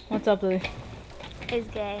gay. What's up, Lily? is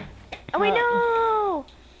gay. Oh wait, no!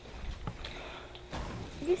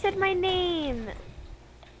 You said my name.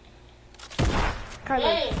 Carlos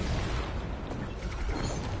Gay.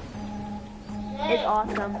 is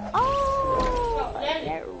awesome. Oh! No,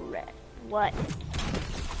 Gay. What?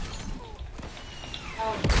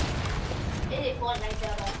 It is Fortnite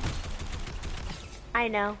though. I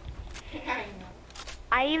know. I know.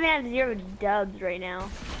 I even have 0 dubs right now.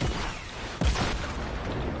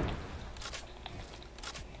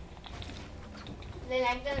 Then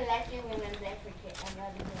I'm gonna let you remember that for kid. I'm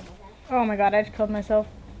not doing that. Oh my god, I just killed myself.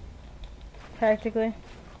 Practically.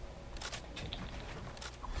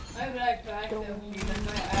 I'm like practically.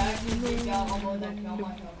 I actually did job about that kill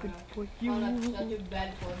myself. Oh, that's such a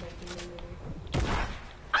bad Fortnite.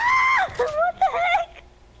 Ah! What the heck?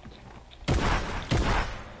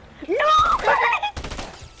 No!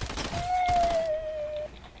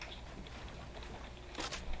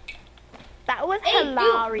 That was Hey,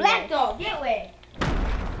 hilarious. you black dog, get away.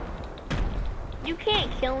 You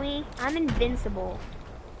can't kill me. I'm invincible.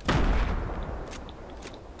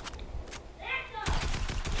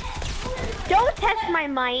 Don't test my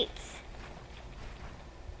mites.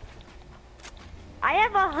 I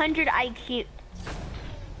have 100 IQ.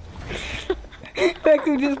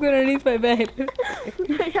 Beckham just went underneath my bed.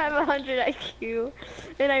 I have 100 IQ,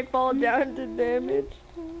 and I fall down to damage.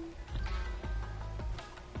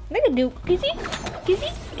 Look at Duke. Kissy?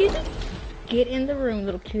 Kissy? Kissy? Get in the room,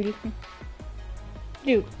 little cutie.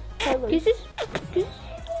 Duke. Carlos. Kisses? Kisses?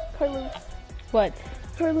 Carlos. What?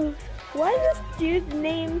 Carlos. Why this dude's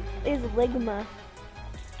name is Ligma?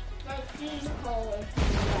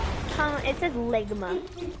 It says Ligma.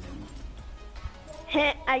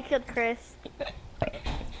 Heh, I killed Chris.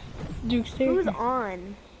 Duke, stay Who's here.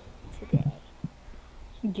 on today?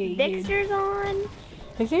 Gay dude. Dexter's on.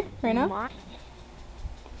 Is he? Right now? Ma-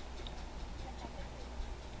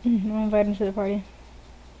 I'll invite him to the party.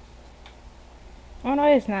 Oh no,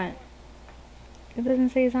 it's not. It doesn't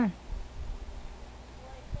say he's on.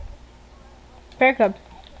 Bear Cub.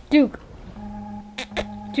 Duke.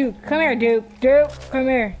 Duke, come here, Duke. Duke, come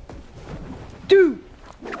here. Duke!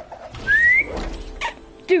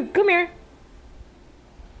 Duke, come here.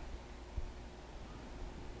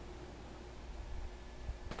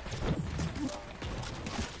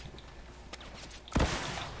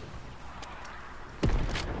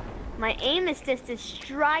 My aim assist is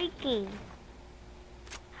striking.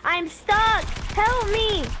 I'm stuck. Help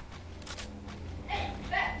me.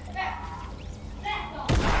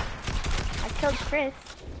 I killed Chris.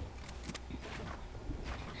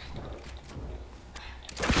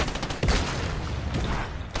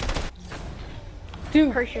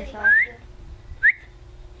 Duke. Curse yourself.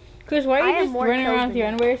 Chris, why I are you have just more running kills around than here?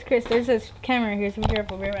 you. And where's Chris? There's this camera here, so be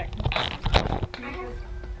careful. Be right back.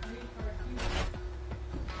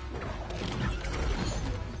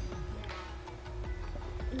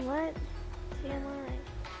 What? TMI.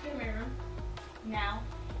 Come here. Now.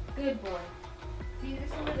 Good boy. See, this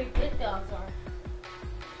is where the good dogs are.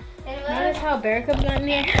 Notice how Bear Cub got in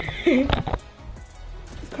here? Bear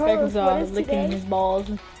Carlos, Cub's what all is licking today? his balls.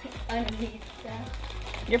 Underneath that.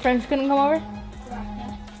 Your friends couldn't come over?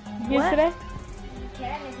 Yesterday? You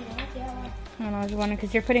can if you want to. I don't know, I was wondering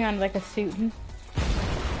because you're putting on like a suit.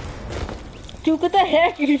 Duke, what the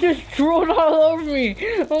heck? You just drooled all over me.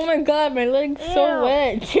 Oh my god, my leg's so Ew.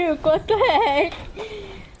 wet. Duke, what the heck?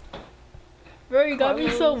 Bro, you got me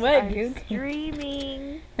so Carlos, wet, I'm Duke.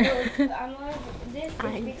 streaming. I'm on this is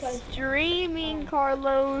I'm because streaming,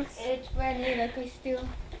 Carlos. it's brand new. Like it's still,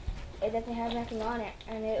 it doesn't have nothing on it,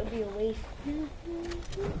 and it would be a waste.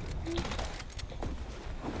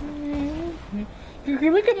 You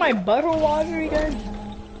can look at my butthole water again.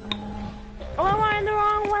 Oh, I went the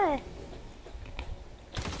wrong way.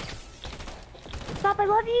 Stop, I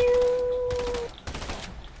love you.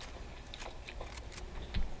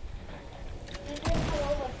 He's gonna come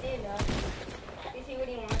over soon, though. You see what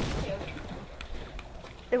he wants to do.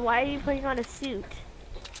 Then why are you putting on a suit?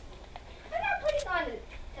 I'm not putting on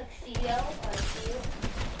a tuxedo or a suit.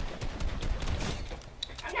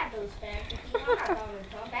 I'm not those fancy. I'm not going to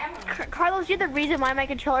talk about Carlos, you're the reason why my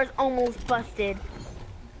controller's almost busted.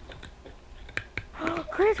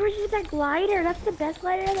 Chris, where'd you get that glider? That's the best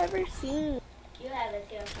glider I've ever seen. You have it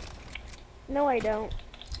too. No, I don't.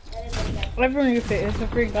 Everybody got it. Everyone gets it. It's a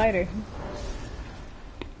free glider.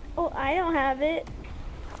 Oh, I don't have it.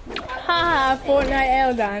 Haha, Fortnite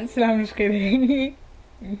L dance. No, I'm just kidding.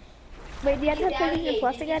 Wait, do you have to have PlayStation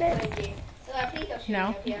Plus to get it?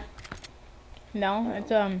 No. No,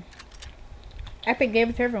 it's Epic gave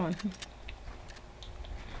it to everyone.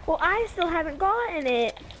 Well, I still haven't gotten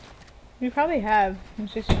it. You probably have.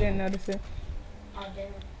 It's just you didn't notice it.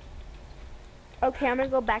 Okay, I'm gonna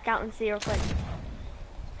go back out and see real quick.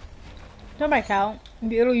 Go back out.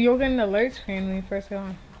 You'll get an alert screen when you first go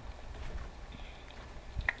on.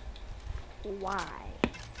 Why?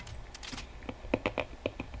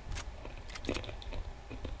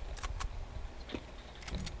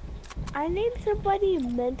 I named somebody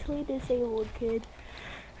mentally disabled kid,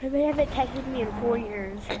 and they haven't texted me in 4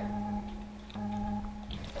 years.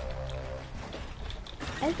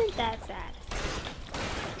 I think that's sad.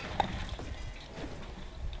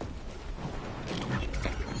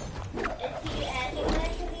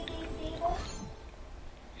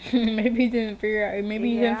 Maybe he didn't figure out. Maybe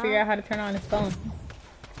he didn't figure out how to turn on his phone.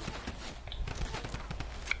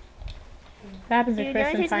 That happens to Dude,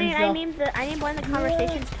 Chris there was sometimes. I named one of the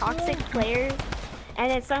conversations toxic players,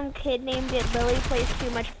 and then some kid named it Lily plays too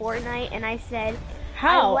much Fortnite, and I said,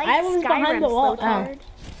 How? I, like I was Skyrim behind the wall. so hard.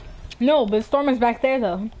 No, but Storm is back there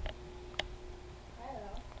though.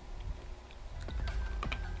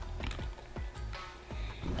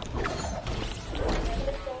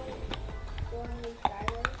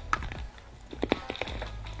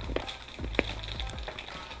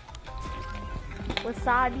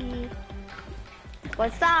 Wasabi.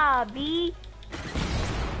 Wasabi.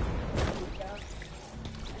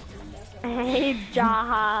 Hey,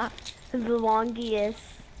 Jaha. The longiest.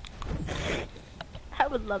 I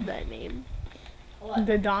would love that name.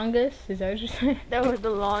 The Dongus? Is that what you're saying? That was the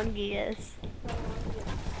longiest.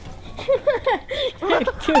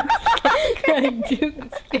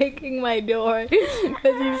 Duke's kicking my door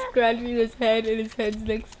because he's scratching his head and his head's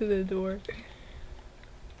next to the door.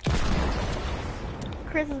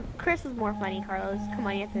 Chris is more funny, Carlos. Come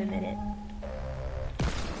on, you have to admit it.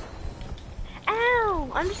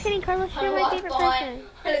 Ow! I'm just kidding, Carlos. You're my favorite person.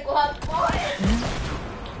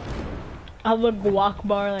 I look guac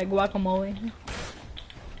bar like guacamole.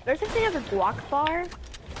 There's such thing as a guac bar?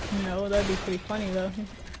 No, that'd be pretty funny though.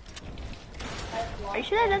 Are you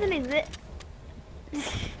sure that doesn't exist?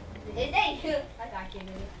 I got you,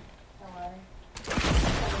 dude. Don't worry.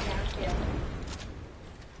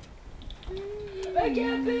 I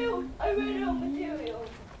can't build. I ran out of materials.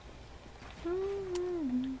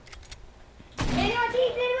 Hey, what are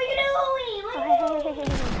you doing?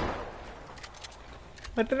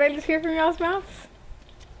 What did I just hear from y'all's mouths?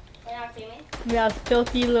 You're not seeing me? Y'all's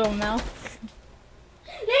filthy little mouths.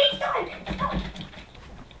 Hey, stop! Stop!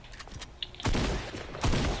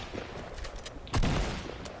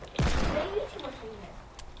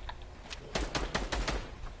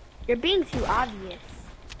 You're being too obvious.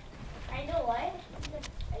 I know what?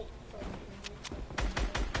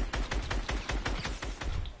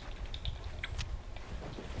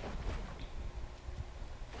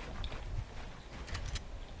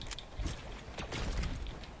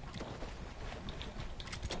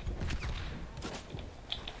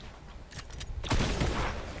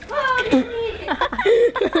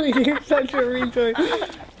 You're such a retard.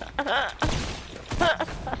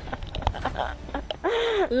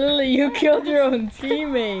 Lily, you killed your own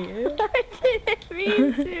teammate. I didn't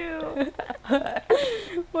mean to.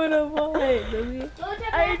 What a fight, Lily.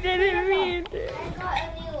 I didn't mean to. I got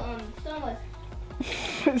a new, so much.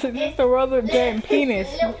 It's just the world of giant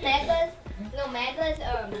penis. Little megas,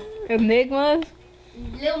 Enigmas?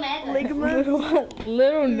 little megas.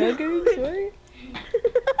 Little nuggets, right?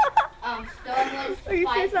 Star Are you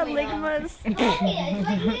sure it's not 5.0. ligmas? Yeah,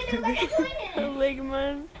 it's like little like a twin.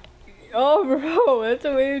 Ligmas. Oh, bro, that's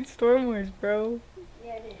a weird Storm Wars, bro.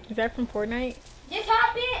 Yeah, it is. Is that from Fortnite? Just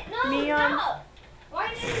hop in. No, Neon. stop. Why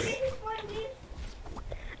did you get this one, dude?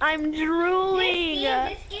 I'm drooling.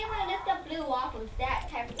 This game when I lift up blue waffles, that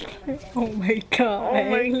type of game right there. Oh my god. Oh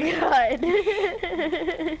my god.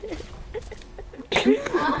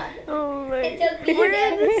 Oh my It took me We're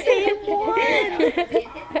in the same one.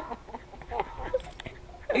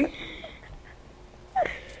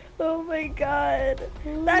 Oh my god.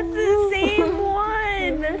 That's the same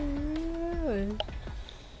one.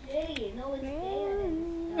 Lily, no, it's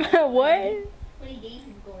there. What? 20 days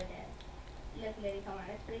ago that. Look, Lily, come on.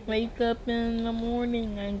 Let's play. Wake up in the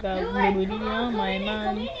morning, I got Lily, liberty come on my in,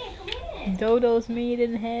 mind. Come in. Dodo's made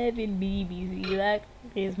in heaven, BBC like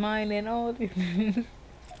is mine and all this.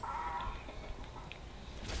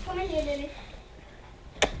 Come in here, Lily.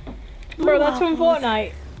 Bro, that's from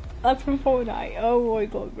Fortnite. That's from Fortnite. Oh my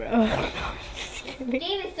god, bro.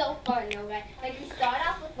 game is so fun, though, guys. Like, we start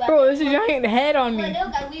off with Bro, weapons. this is giant head on But me. no,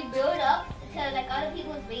 guys, we build up to, like, other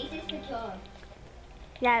people's bases to kill them.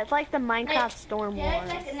 Yeah, it's like the Minecraft Like, Storm yeah,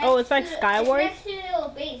 Wars. it's like Oh, it's like next to Sky it's Wars? next to the little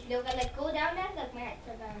base. Look, like, go down there, like, man,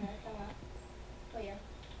 go down there somewhere. Oh, yeah.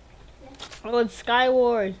 Oh, it's Sky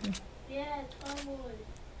Wars. Yeah, it's Sky Wars.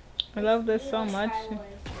 I love this We so love much. Sky Wars.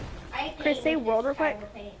 I Chris, paint say with world this real quick. Sky War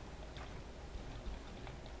paint.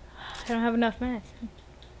 I don't have enough mats.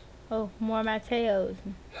 Oh, more Mateos.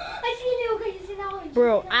 I see you, guys. You see that one?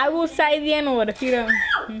 Bro, I will say the N-word if you don't.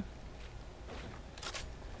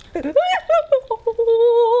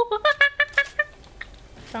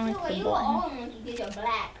 Sound No, like the you boy. all monkey because you're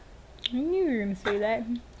black. I knew you were gonna say that.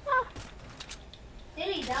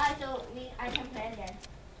 Dilly died, so I can play again.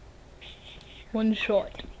 One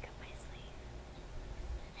shot.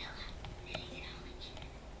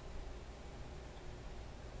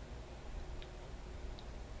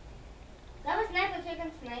 That was sniper, so you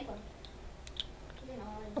can snipe him. He's an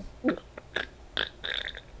orange.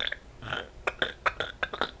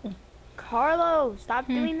 Carlo, stop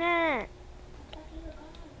doing that. Stop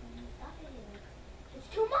it. It's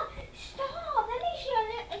too much. Stop. Let me shoot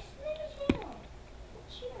it. Let me shoot him.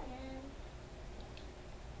 Shoot him, man.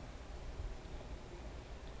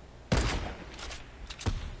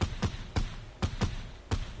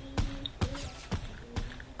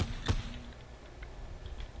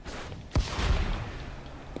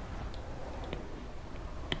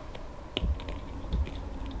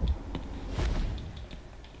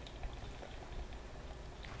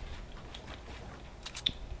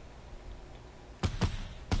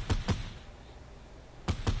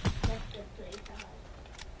 That's the playtime.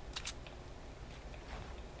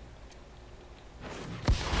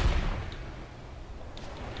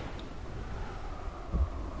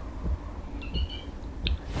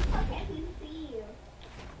 How can he see you?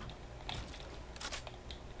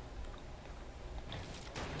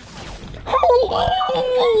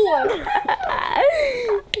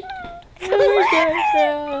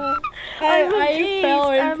 I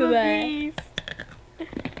fell into that.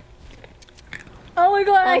 Oh my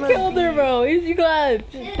god, I'm I a killed her, bro. Easy glad.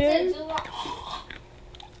 It's a zoo.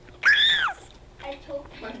 I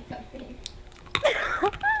choked on something.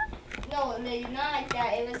 No, not like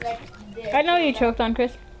that. It was like this. I know you choked on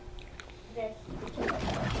Chris. This.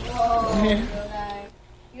 Whoa, you guys.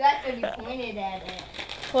 You actually pointed at it.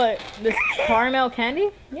 What? This caramel candy?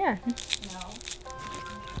 Yeah. No.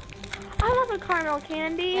 I love a caramel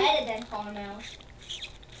candy. Better than caramel.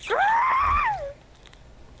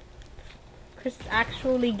 Chris is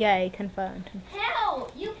actually gay, confirmed.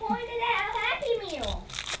 Hell, you pointed at a Happy Meal.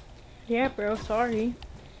 Yeah, bro, sorry.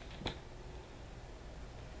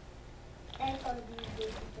 And for these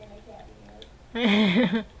days, then a Happy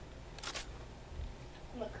Meal.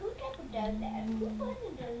 But who type of does that? Who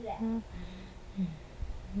fucking does that?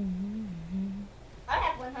 I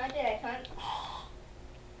have 100. I can't.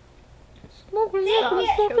 Smoking There, something,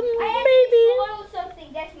 here, something, I actually swallowed something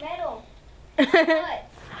that's metal. baby. What?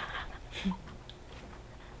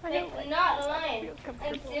 I don't Like, not I lying. feel I'm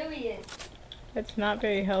comfortable. serious. That's not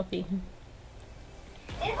very healthy.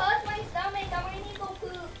 It hurts my stomach. I'm gonna need to go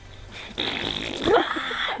poop.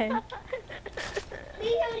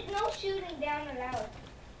 Please, no shooting down allowed.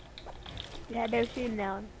 Yeah, no shooting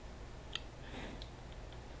down.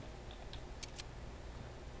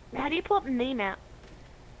 How do you pull up the name out?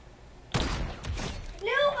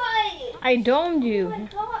 Luke, I domed oh you. my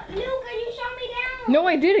god. Luke, you shot me down. No,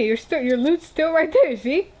 I didn't. Your loot's still right there.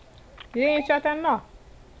 See? You didn't shot that enough.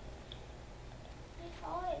 I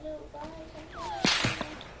saw it, Luke. Guys.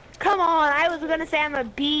 Come on, I was gonna say I'm a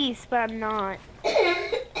beast, but I'm not.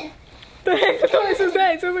 The heck noise is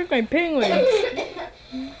that? It sounds like my penguin.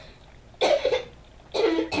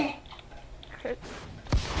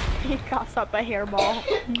 He coughs up a hairball.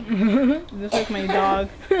 Just like my dog.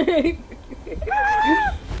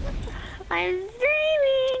 I'm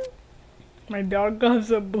screaming. My dog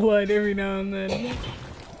coughs up blood every now and then.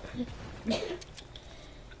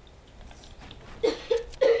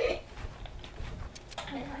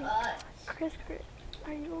 Chris,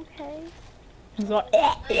 are you okay? He's like,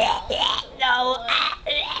 no.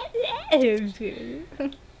 I'm kidding.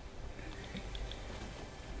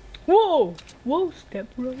 Whoa! Whoa, step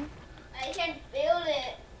bro. I can feel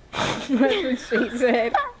it. That's what she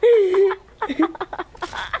said.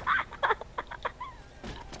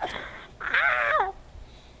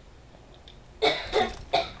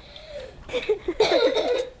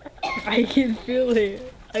 I can feel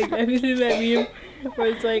it. Like, have you seen that meme where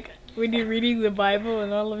it's like when you're reading the Bible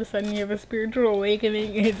and all of a sudden you have a spiritual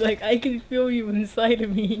awakening and it's like, I can feel you inside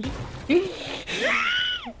of me.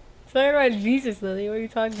 Sorry about Jesus, Lily. What are you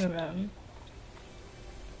talking about?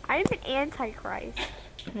 I'm an antichrist.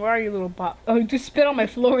 Where are you, little bot? Oh, you just spit on my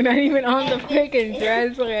floor, not even on the freaking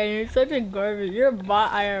trash can. You're such a garbage. You're a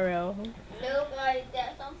bot IRL. No, guys,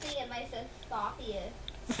 there's something in my esophagus.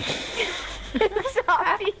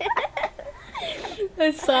 Sorry.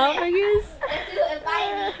 Esophagus? If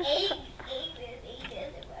I eat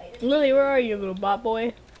this. Lily, where are you, little bot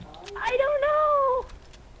boy? I don't know.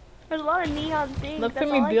 There's a lot of neon things. Look That's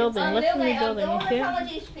for me all I can building. see. Look for me The building. You only see? how much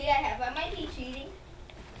HP I have. I might be cheating.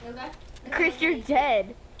 Okay? Chris, you're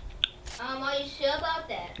dead. Are you sure about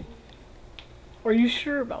that? Are you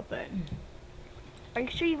sure about that? Are you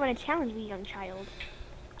sure you want to challenge me, young child?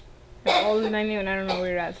 You're older than me, and I don't know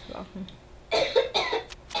where you're at. So.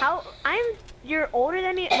 You're older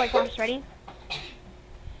than me. Like, watch, ready?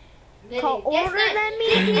 Lily, Call that's older not- than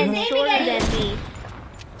me Lily, and say shorter that than me.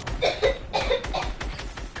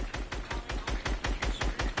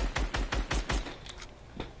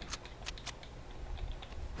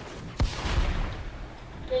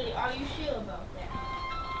 Lily, are you sure about that?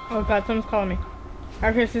 Oh God, someone's calling me.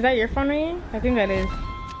 Alright, Chris, is that your phone ringing? I think that is.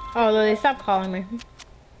 Oh, Lily, stop calling me.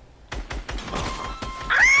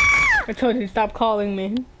 I told you, stop calling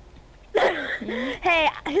me. Hey,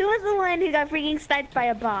 who was the one who got freaking sniped by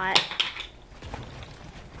a bot?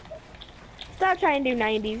 Stop trying to do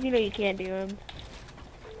 90s. You know you can't do them.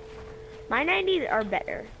 My 90s are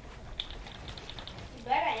better. You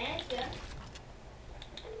better answer.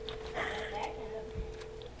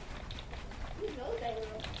 Who knows that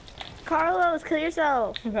girl? Carlos, kill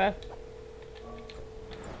yourself. Okay.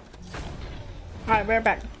 Alright, right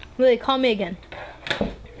back. Lily, call me again.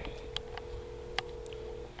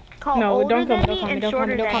 Call No, older don't call me, than don't call me, me and don't call me,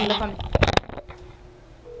 shorter don't call me, than don't me. call me.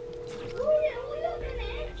 Who you gonna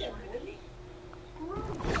answer, boy?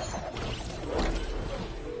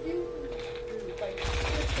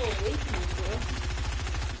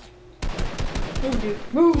 Move, dude.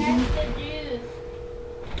 Move. That's the juice.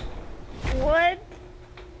 What?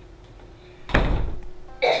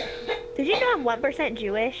 Did you know I'm 1%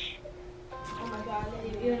 Jewish? Oh my god,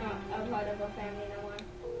 Lily, you're not a part of a family no more.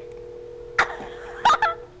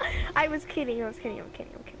 I was kidding. You are.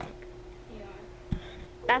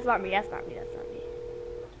 That's not me. I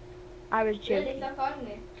was Lily, joking. stop calling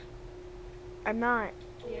me. I'm not.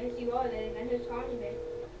 Yes, you are, Lily. I'm just calling you.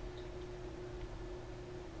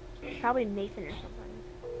 Probably Nathan or something.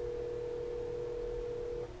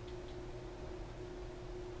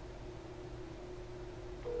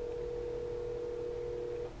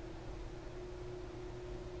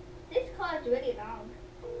 This call is really long.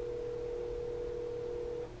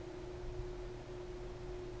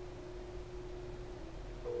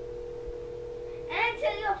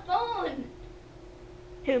 Answer your phone!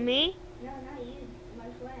 Who, me? No, not you, my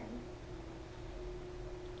friend.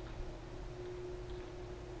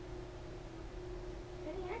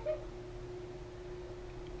 Did he answer?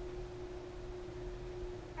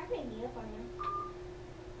 I can kneel up on him.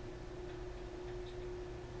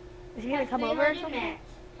 Is he gonna come over or something? Max.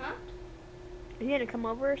 Huh? Is he gonna come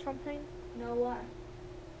over or something? No what?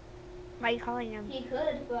 Why are you calling him? He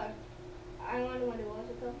could, but I wonder when it was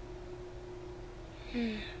ago.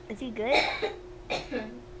 Is he good?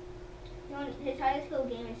 No, his highest skill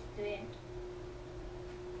game is 3.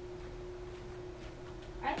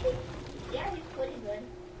 I think, yeah, he's pretty good.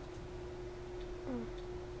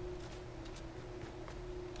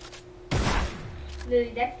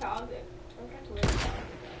 Lily, that's toxic. That's really toxic.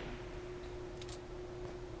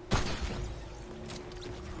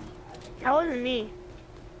 That wasn't me.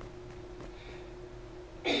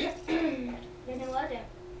 Then it wasn't.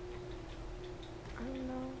 I don't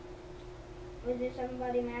know. Was it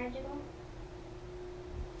somebody magical?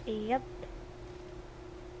 Yep.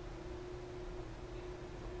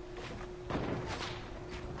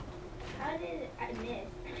 How did I miss?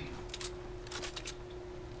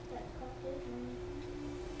 That's called this one.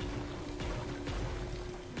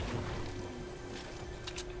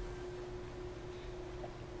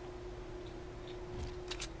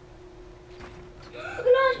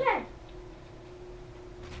 Launchpad!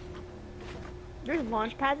 There's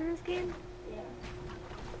launch pads in this game? Yeah.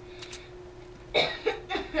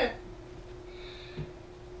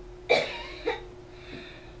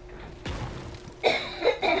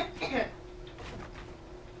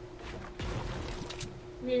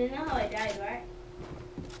 You didn't know how I died, right?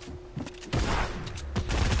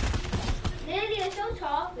 Lily, you're so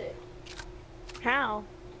toxic. How?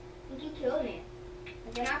 You killed me.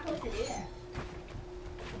 Like, you're not supposed to do that.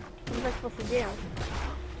 What am I supposed to do?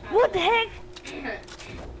 What the heck? Kill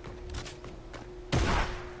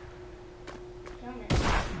me.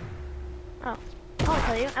 Oh. Oh, okay.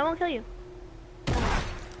 kill you. I won't kill you.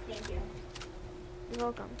 Thank you. You're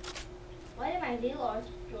welcome. Why did my reloads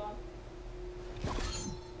drop?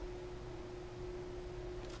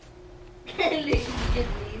 Leave, just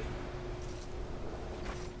leave.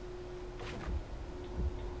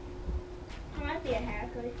 I might be a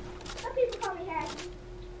hacker. Some people call me hacker.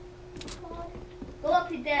 Go up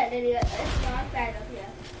to there, Lily. It's not bad up here.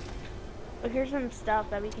 Oh, here's some stuff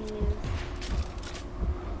that we can use.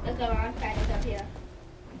 Look, the wrong side is up here.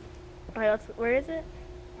 Alright, where is it?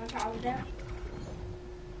 On top of that.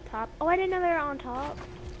 Top. Oh, I didn't know they were on top.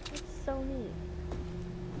 That's so neat.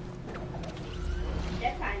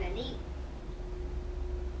 That's kind of neat.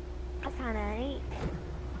 That's kind of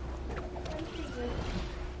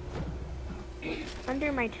neat.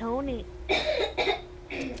 Under my Tony. No, like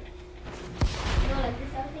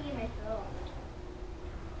there's something in my throat.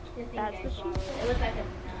 The thing That's I what she swallowed. said. It was like a nut.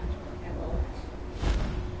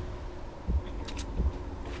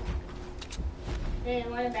 Hey,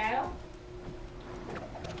 want a battle?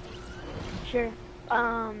 Sure.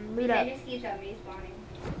 Loot Because up. it just keeps on respawning.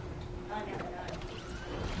 Oh, no, no.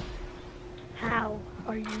 How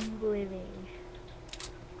are you living?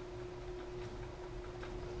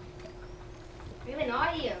 Even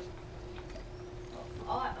are you?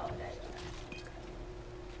 Oh, there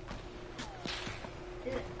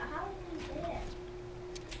you go. How is he there?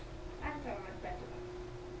 I'm sorry, my special.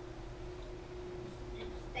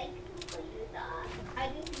 Thank you for you, dog. I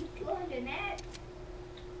just need 200 nets.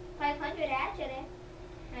 500 actually.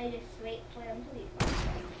 I just wait for them to leave.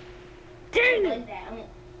 Dang What it! is that?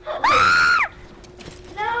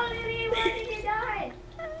 No, Lily, why did you die?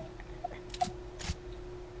 I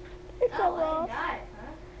Oh, fell why off. did you die,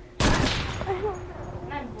 huh? I don't know.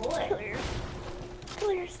 My boy.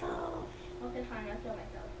 Kill yourself. Okay, fine, I'll kill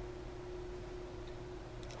myself.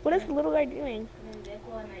 What is the little guy doing? And then they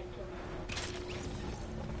go and I kill myself.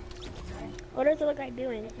 What is the little guy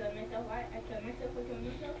doing? I killed myself, why? I killed myself, I killed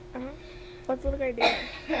myself. Uh-huh. What's the little guy doing?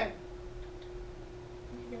 Yeah.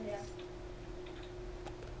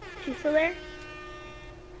 She's still there?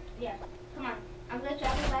 Yeah, come on. I'm gonna try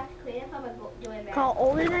to go back to creative by doing that. Call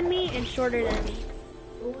older than me and shorter than me.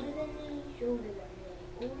 Older than me, shorter than me.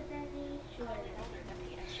 Older than me, shorter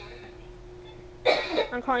than me.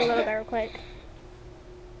 I'm calling little guy real quick.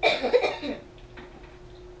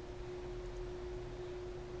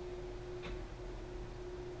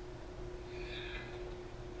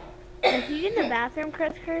 Is he in the bathroom,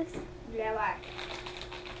 Chris? Yeah, why?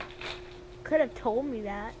 Could have told me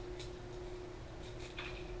that.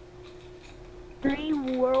 Three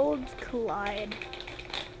worlds collide.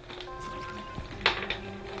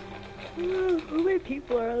 How many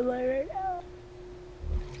people are online right now?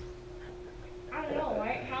 I don't know,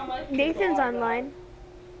 right? How much? Nathan's online.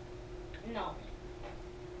 No.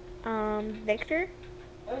 Victor?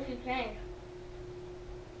 What's he playing?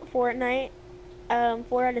 Fortnite.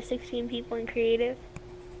 4 out of 16 people in creative.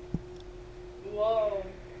 Whoa.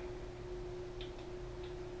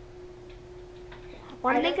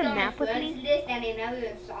 Want to make a map with me? List and they never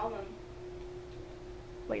even saw them.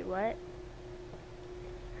 Wait, what?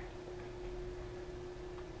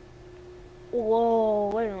 Whoa,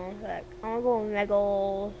 wait a sec. I'm gonna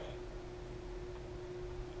go Megals.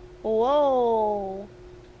 Whoa.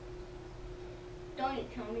 Don't you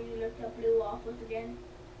tell me you looked up blue waffles again.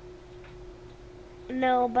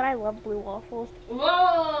 No, but I love blue waffles.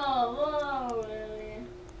 Whoa, really?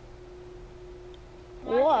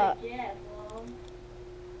 What? Yeah,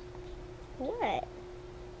 What?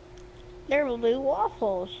 They're blue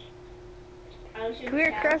waffles. I should Come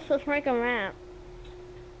here, tell- Chris, let's make a map.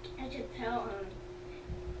 I should tell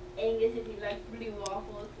Angus if he likes blue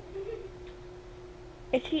waffles.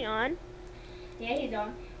 Is he on? Yeah, he's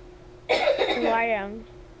on. Why am?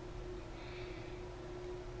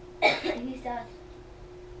 He sus.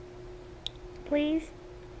 Please?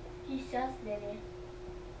 He's sus, Lily.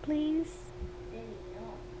 Please? Lily,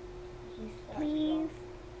 no. He's sus. Please?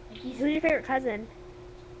 He's Who's your favorite cousin?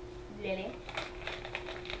 Lily.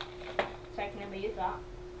 Second number you got.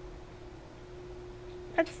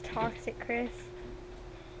 That's toxic, Chris.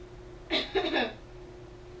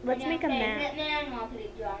 Let's make a map. Hitman, want to play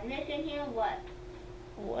John Nick in here, what?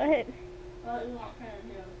 What? What do you want to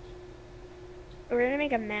do? We're gonna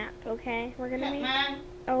make a map, okay? We're gonna make... Hitman?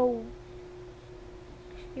 Oh.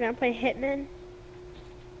 You gonna play Hitman?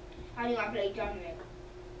 How do you want to play John Wick?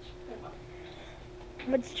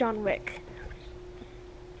 What's John Wick?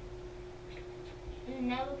 You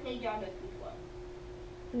never played John Wick before.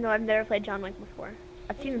 No, I've never played John Wick before.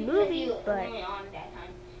 I've seen the Because movie, you but... only on at that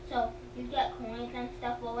time. So you get coins and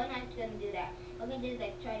stuff, but we're not gonna do that. We're gonna just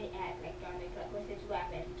like try to act like John Wick with his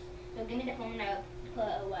weapons. So give me the phone, I'll put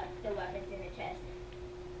the weapons in the chest.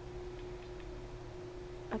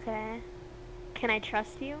 Okay. Can I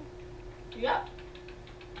trust you? Yup.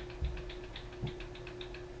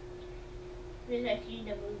 Just like you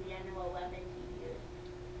the movie, I know what weapons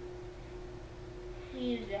he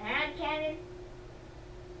used. He used a hand cannon.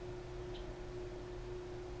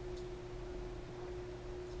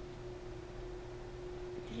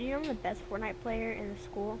 Did you know I'm the best Fortnite player in the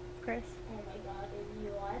school, Chris? Oh my god, baby,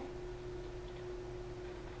 you are?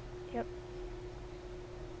 Yep.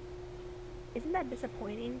 Isn't that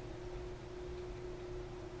disappointing?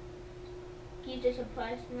 He's just a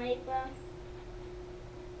plus sniper.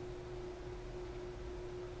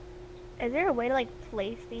 Is there a way to like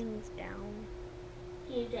place things down?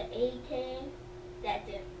 He's an AK. That's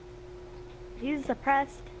it. He's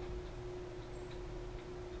suppressed.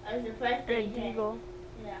 As the first Or a thing. deagle.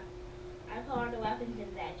 Yeah. I put all the weapons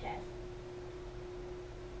in that chest.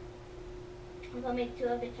 I'm gonna make 2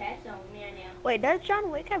 of the chests on me and now. Wait, does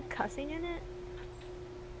John Wick have cussing in it?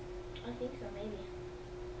 I think so, maybe.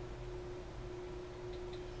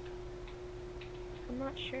 I'm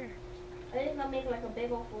not sure. I just gonna make like a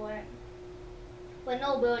big old fort. But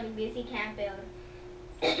no building because he can't build.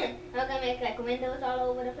 I'm gonna make like windows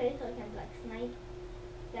all over the place so he can like snipe.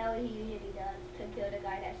 That's what he usually does to kill the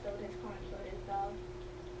guy that stole his car and killed his dog.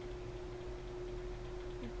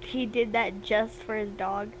 He did that just for his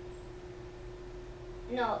dog.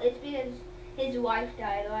 No, it's because his wife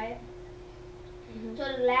died, right? Mhm. So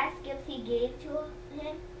the last gift he gave to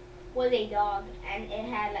him was a dog, and it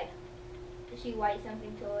had like she wiped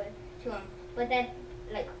something to him. But then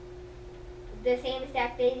like the same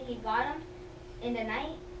exact day he got him in the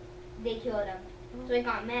night, they killed him. So he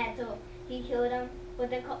got mad, so he killed him.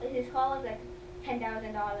 But his call was like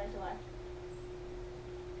 $10,000 worth.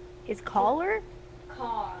 His collar?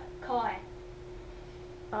 Car.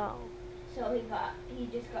 Oh. So he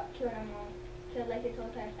just got killed him all. Killed like his whole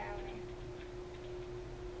entire family.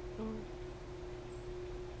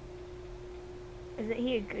 Isn't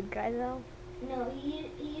he a good guy though? No, he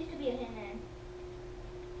used to be a hitman.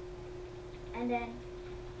 And then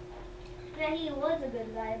he was a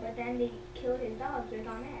good guy, but then they killed his dog, so he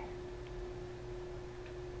got mad.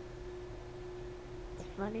 It's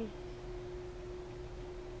funny.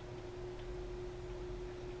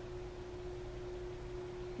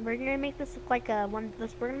 We're gonna make this look like a one. We're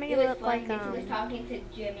gonna make It it was look funny like because he was talking to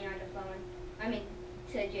Jimmy on the phone. I mean,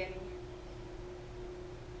 to Jimmy.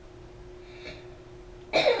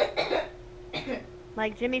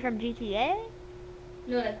 like Jimmy from GTA.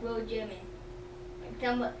 No, like real Jimmy.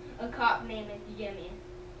 Like a cop name is Jimmy.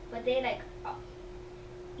 But they like,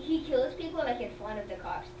 he kills people like in front of the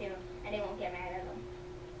cops too, and they won't get mad at him.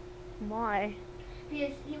 Why?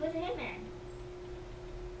 Because he was a hitman.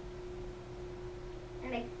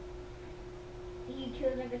 And like, he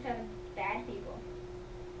killed like a ton of bad people.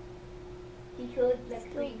 He killed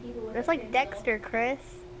like 3 people with That's a like pistol. Dexter, Chris.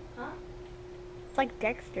 Huh? It's like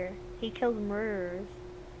Dexter. He kills murderers.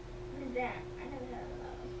 What is that? I never heard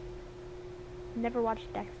about him. Never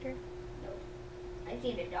watched Dexter? Nope. I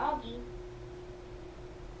see the doggy.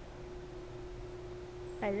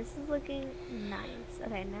 Alright, this is looking nice.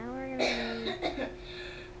 Okay, now we're gonna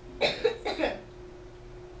move.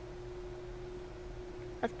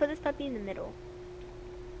 Let's put this puppy in the middle.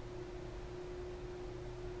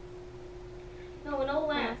 No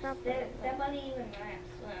ramps. not That wasn't even ramps.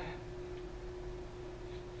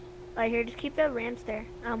 Alright, here, just keep the ramps there.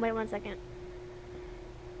 Wait 1 second.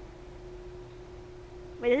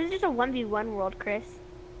 Wait, this is just a 1v1 world, Chris.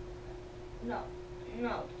 No.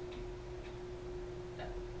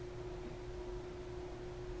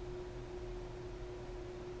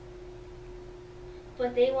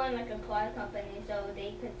 But they won like a car company, so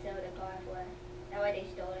they could sell the car for it. That's why they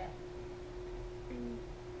stole it.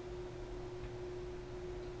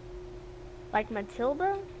 Like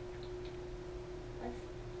Matilda?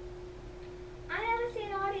 I haven't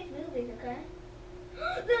seen all these movies, okay?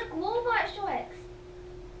 Look, robot sharks.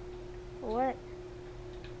 What?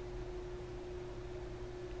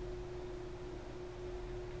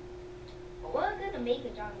 We're gonna make a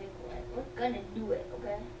John Wick one. We're gonna do it,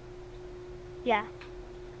 okay? Yeah.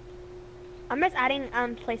 I'm just adding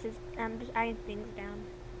places. I'm just adding things down.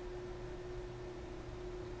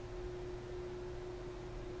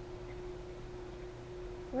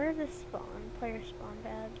 Where is this spawn? Player spawn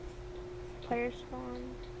badge. Player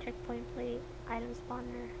spawn. Checkpoint plate. Item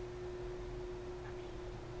spawner.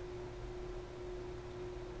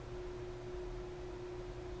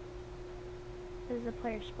 This is a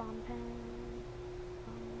player spawn pad.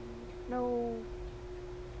 No.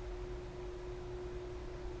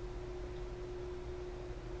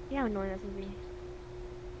 Yeah, how annoying this would be.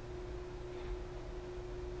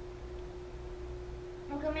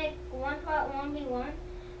 one part 1v1,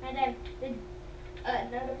 and then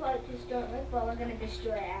another part to start with, but we're gonna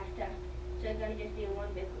destroy it after. So it's gonna just be one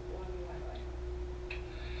big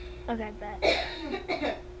 1v1. Okay,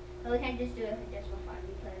 bet. But we can't just do it just for fun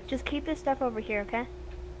because. Just keep this stuff over here, okay?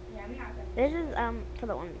 Yeah, I'm not gonna. This is for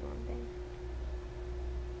the 1v1 thing.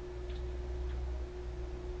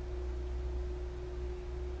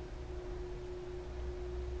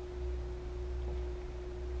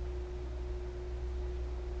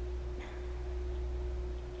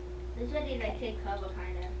 This is where they like take cover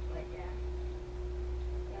kind of right there.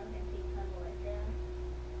 Yeah, we can take cover right there.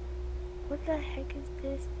 What the heck is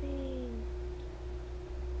this thing?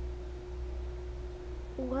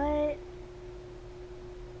 What?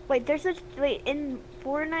 Wait, in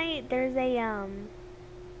Fortnite there's a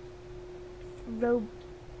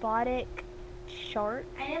robotic shark?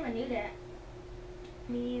 I never knew that.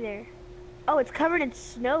 Me either. Oh, it's covered in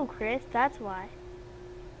snow, Chris, that's why.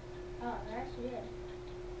 Oh, that's weird.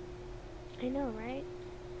 I know, right?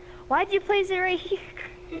 Why'd you place it right here?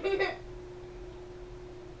 Really,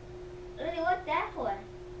 what's that for?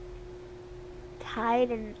 Hide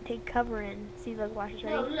and take cover in. See those washes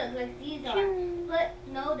No, ready? look, like these are. Choo. Put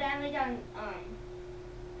no damage on,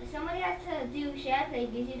 somebody has to do share play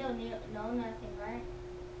because you don't know nothing, right?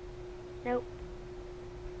 Nope.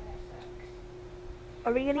 That sucks.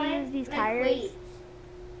 Are we gonna Find, use these like, tires? weights.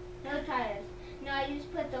 No tires. No, I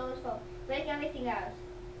just put those for, break everything else.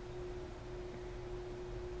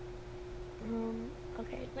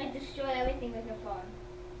 Okay. Like destroy everything with your phone.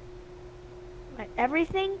 Like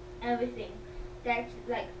everything? Everything. That's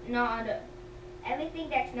like not on the, everything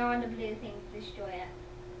that's not on the blue thing, destroy it.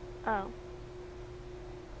 Oh.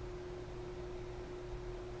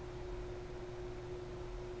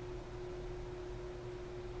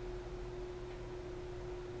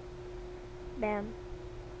 Bam.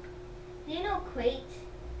 Do you know crates?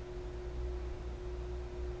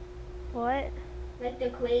 What? Like the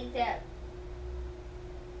crates that,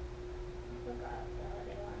 I forgot what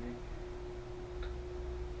they wanted.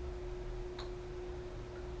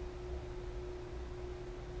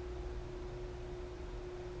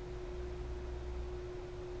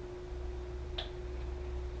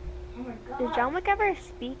 Oh my god. Did John Wick ever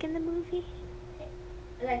speak in the movie?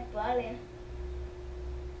 Like barely.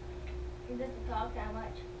 He doesn't talk that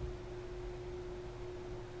much.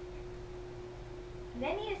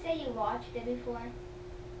 Didn't you say you watched it before?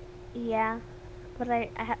 Yeah. But I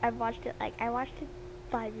watched it, I watched it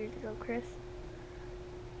 5 years ago, Chris.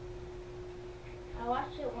 I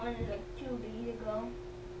watched it one like 2 days ago.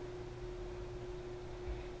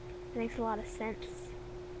 It makes a lot of sense.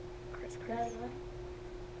 Chris. Really?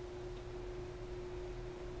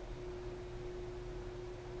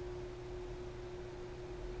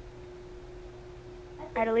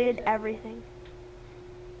 I deleted everything.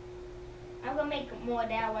 I'm gonna make more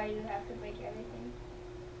now while you have to break everything.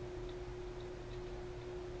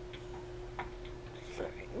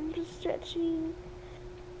 Sorry, I'm just stretching.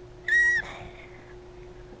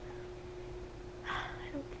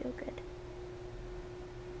 I don't feel good.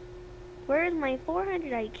 Where's my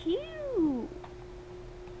 400 IQ?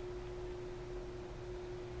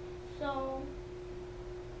 So,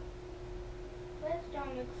 where's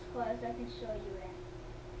John Wick's clothes? I can show you it.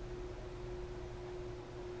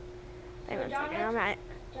 Wait one John second, I'm not.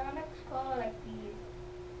 John Wick's clothes are like these.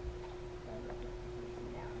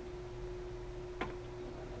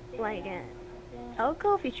 Like it.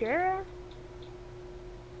 Elko Futura?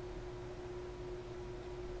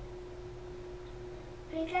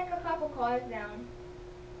 He's like a couple cars down.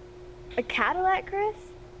 A Cadillac, Chris?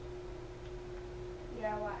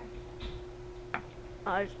 Yeah, why? Oh,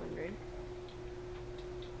 I was wondering.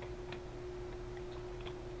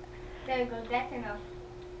 There you go, that's enough.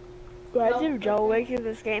 Imagine if John Wick in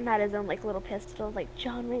this game had his own like little pistol, like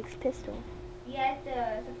John Wick's pistol. Yeah, it's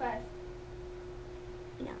a first.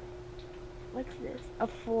 Yeah. What's this? A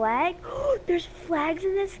flag? There's flags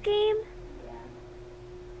in this game? Yeah.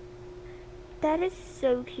 That is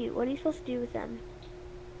so cute. What are you supposed to do with them?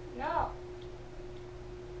 No.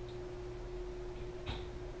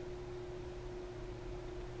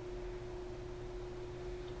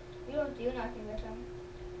 You don't do nothing with them.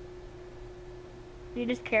 You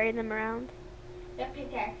just carry them around? They're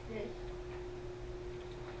pickaxes.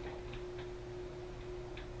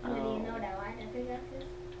 Oh. Do you know that why they're pickaxes?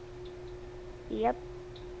 Yep.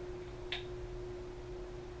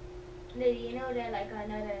 No, you know they're like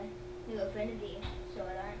another new affinity sword,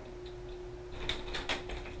 aren't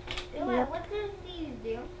they? Yep. What do these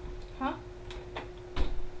do? Huh?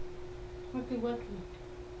 What do?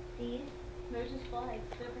 These? There's just flags.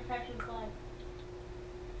 They're protection flags.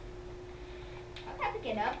 I'll have to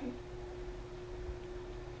get up.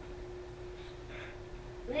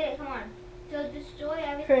 Lily, come on. So destroy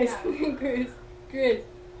everything Chris, else.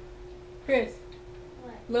 Chris,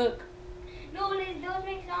 What? look. No, Liz, don't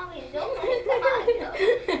make zombies. Oh my god.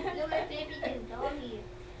 No, my baby is doggy.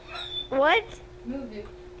 What? Move it.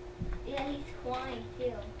 Yeah, he's crying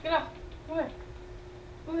too. Get off. Come here.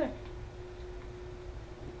 Come here.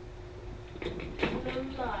 Oh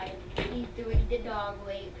my. He's doing the dog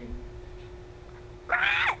wave.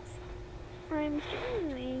 I'm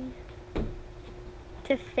streaming.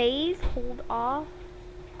 To phase, hold off.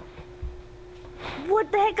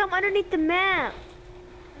 What the heck? I'm underneath the map.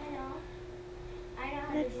 I know. I know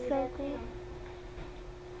how That's to do so that cool.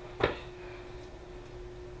 too.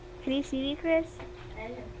 Can you see me, Chris? I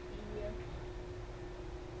didn't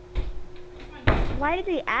see you. Why did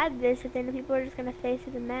they add this if then the people are just gonna phase to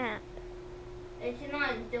the map? It's not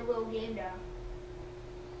the little game though.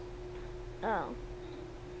 Oh.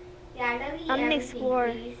 Yeah, let me eat I'm gonna everything, explore.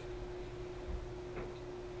 please.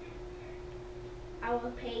 I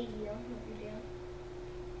will pay you what to do.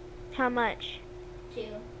 How much?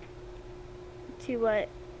 200. To what?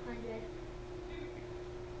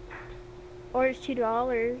 Or it's $2.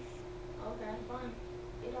 Okay, fine.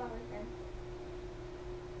 $2 then.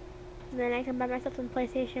 Then I can buy myself some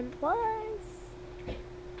PlayStation Plus. It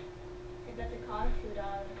doesn't cost $2.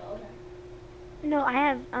 Okay. No, I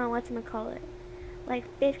have whatchamacallit, like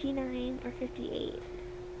 59 or 58.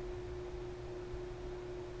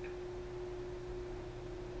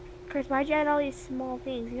 Chris, why'd you add all these small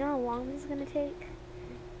things? You know how long this is gonna take?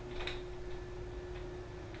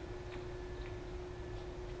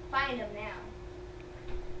 Find them now.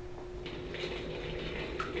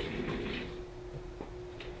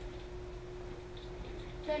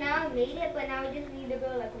 So now I made it, but now we just need to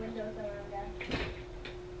build like windows around that.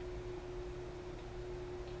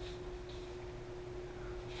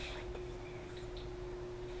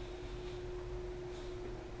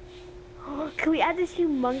 Can we add this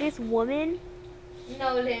humongous woman?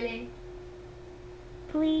 No, Lily.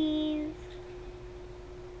 Please?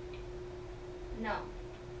 No.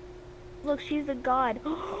 Look, she's the god.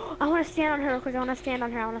 I want to stand on her real quick. I want to stand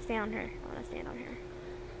on her. I want to stand on her. I want to stand on her.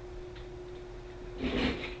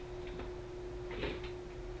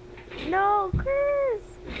 No, Chris.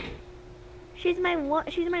 She's my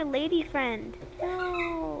lady friend.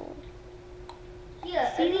 No.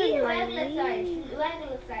 Here, She at least was my regular size. lead.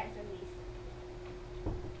 Regular size at least.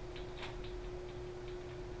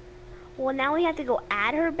 Well, now we have to go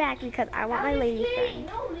add her back because I want my lady friend.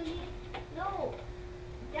 No, Lily. No.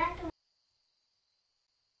 That's a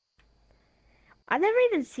I've never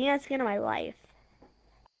even seen that skin in my life.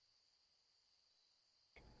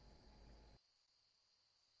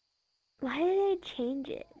 Why did they change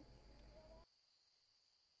it?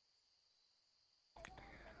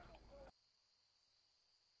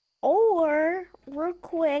 Or, real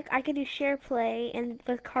quick, I could do share play and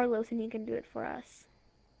with Carlos and he can do it for us.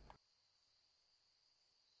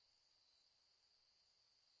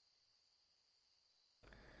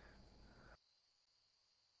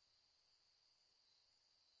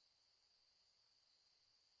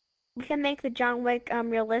 We can make the John Wick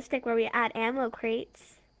realistic where we add ammo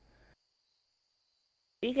crates.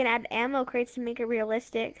 We can add ammo crates to make it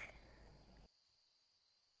realistic.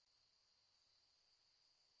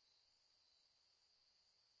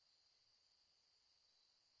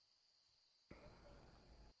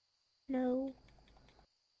 No.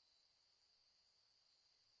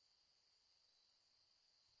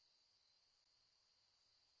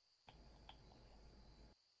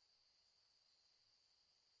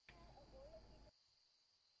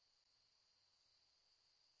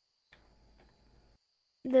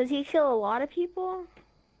 Does he kill a lot of people?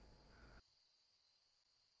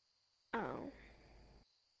 Oh.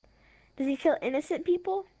 Does he kill innocent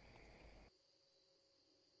people?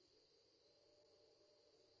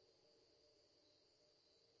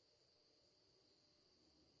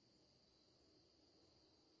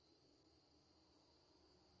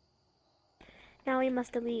 Now we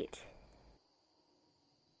must delete.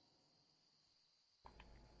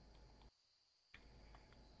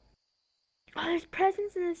 Oh, there's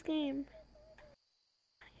presents in this game.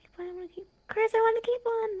 I want to keep. Chris, I want to keep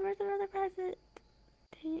one. Where's another present?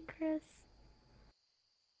 Dang it, Chris.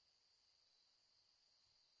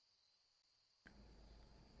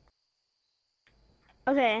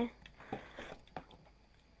 Okay.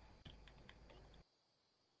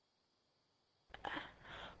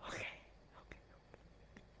 Okay.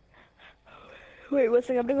 Wait, one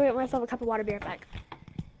second. I'm gonna go get myself a cup of water. Be right back.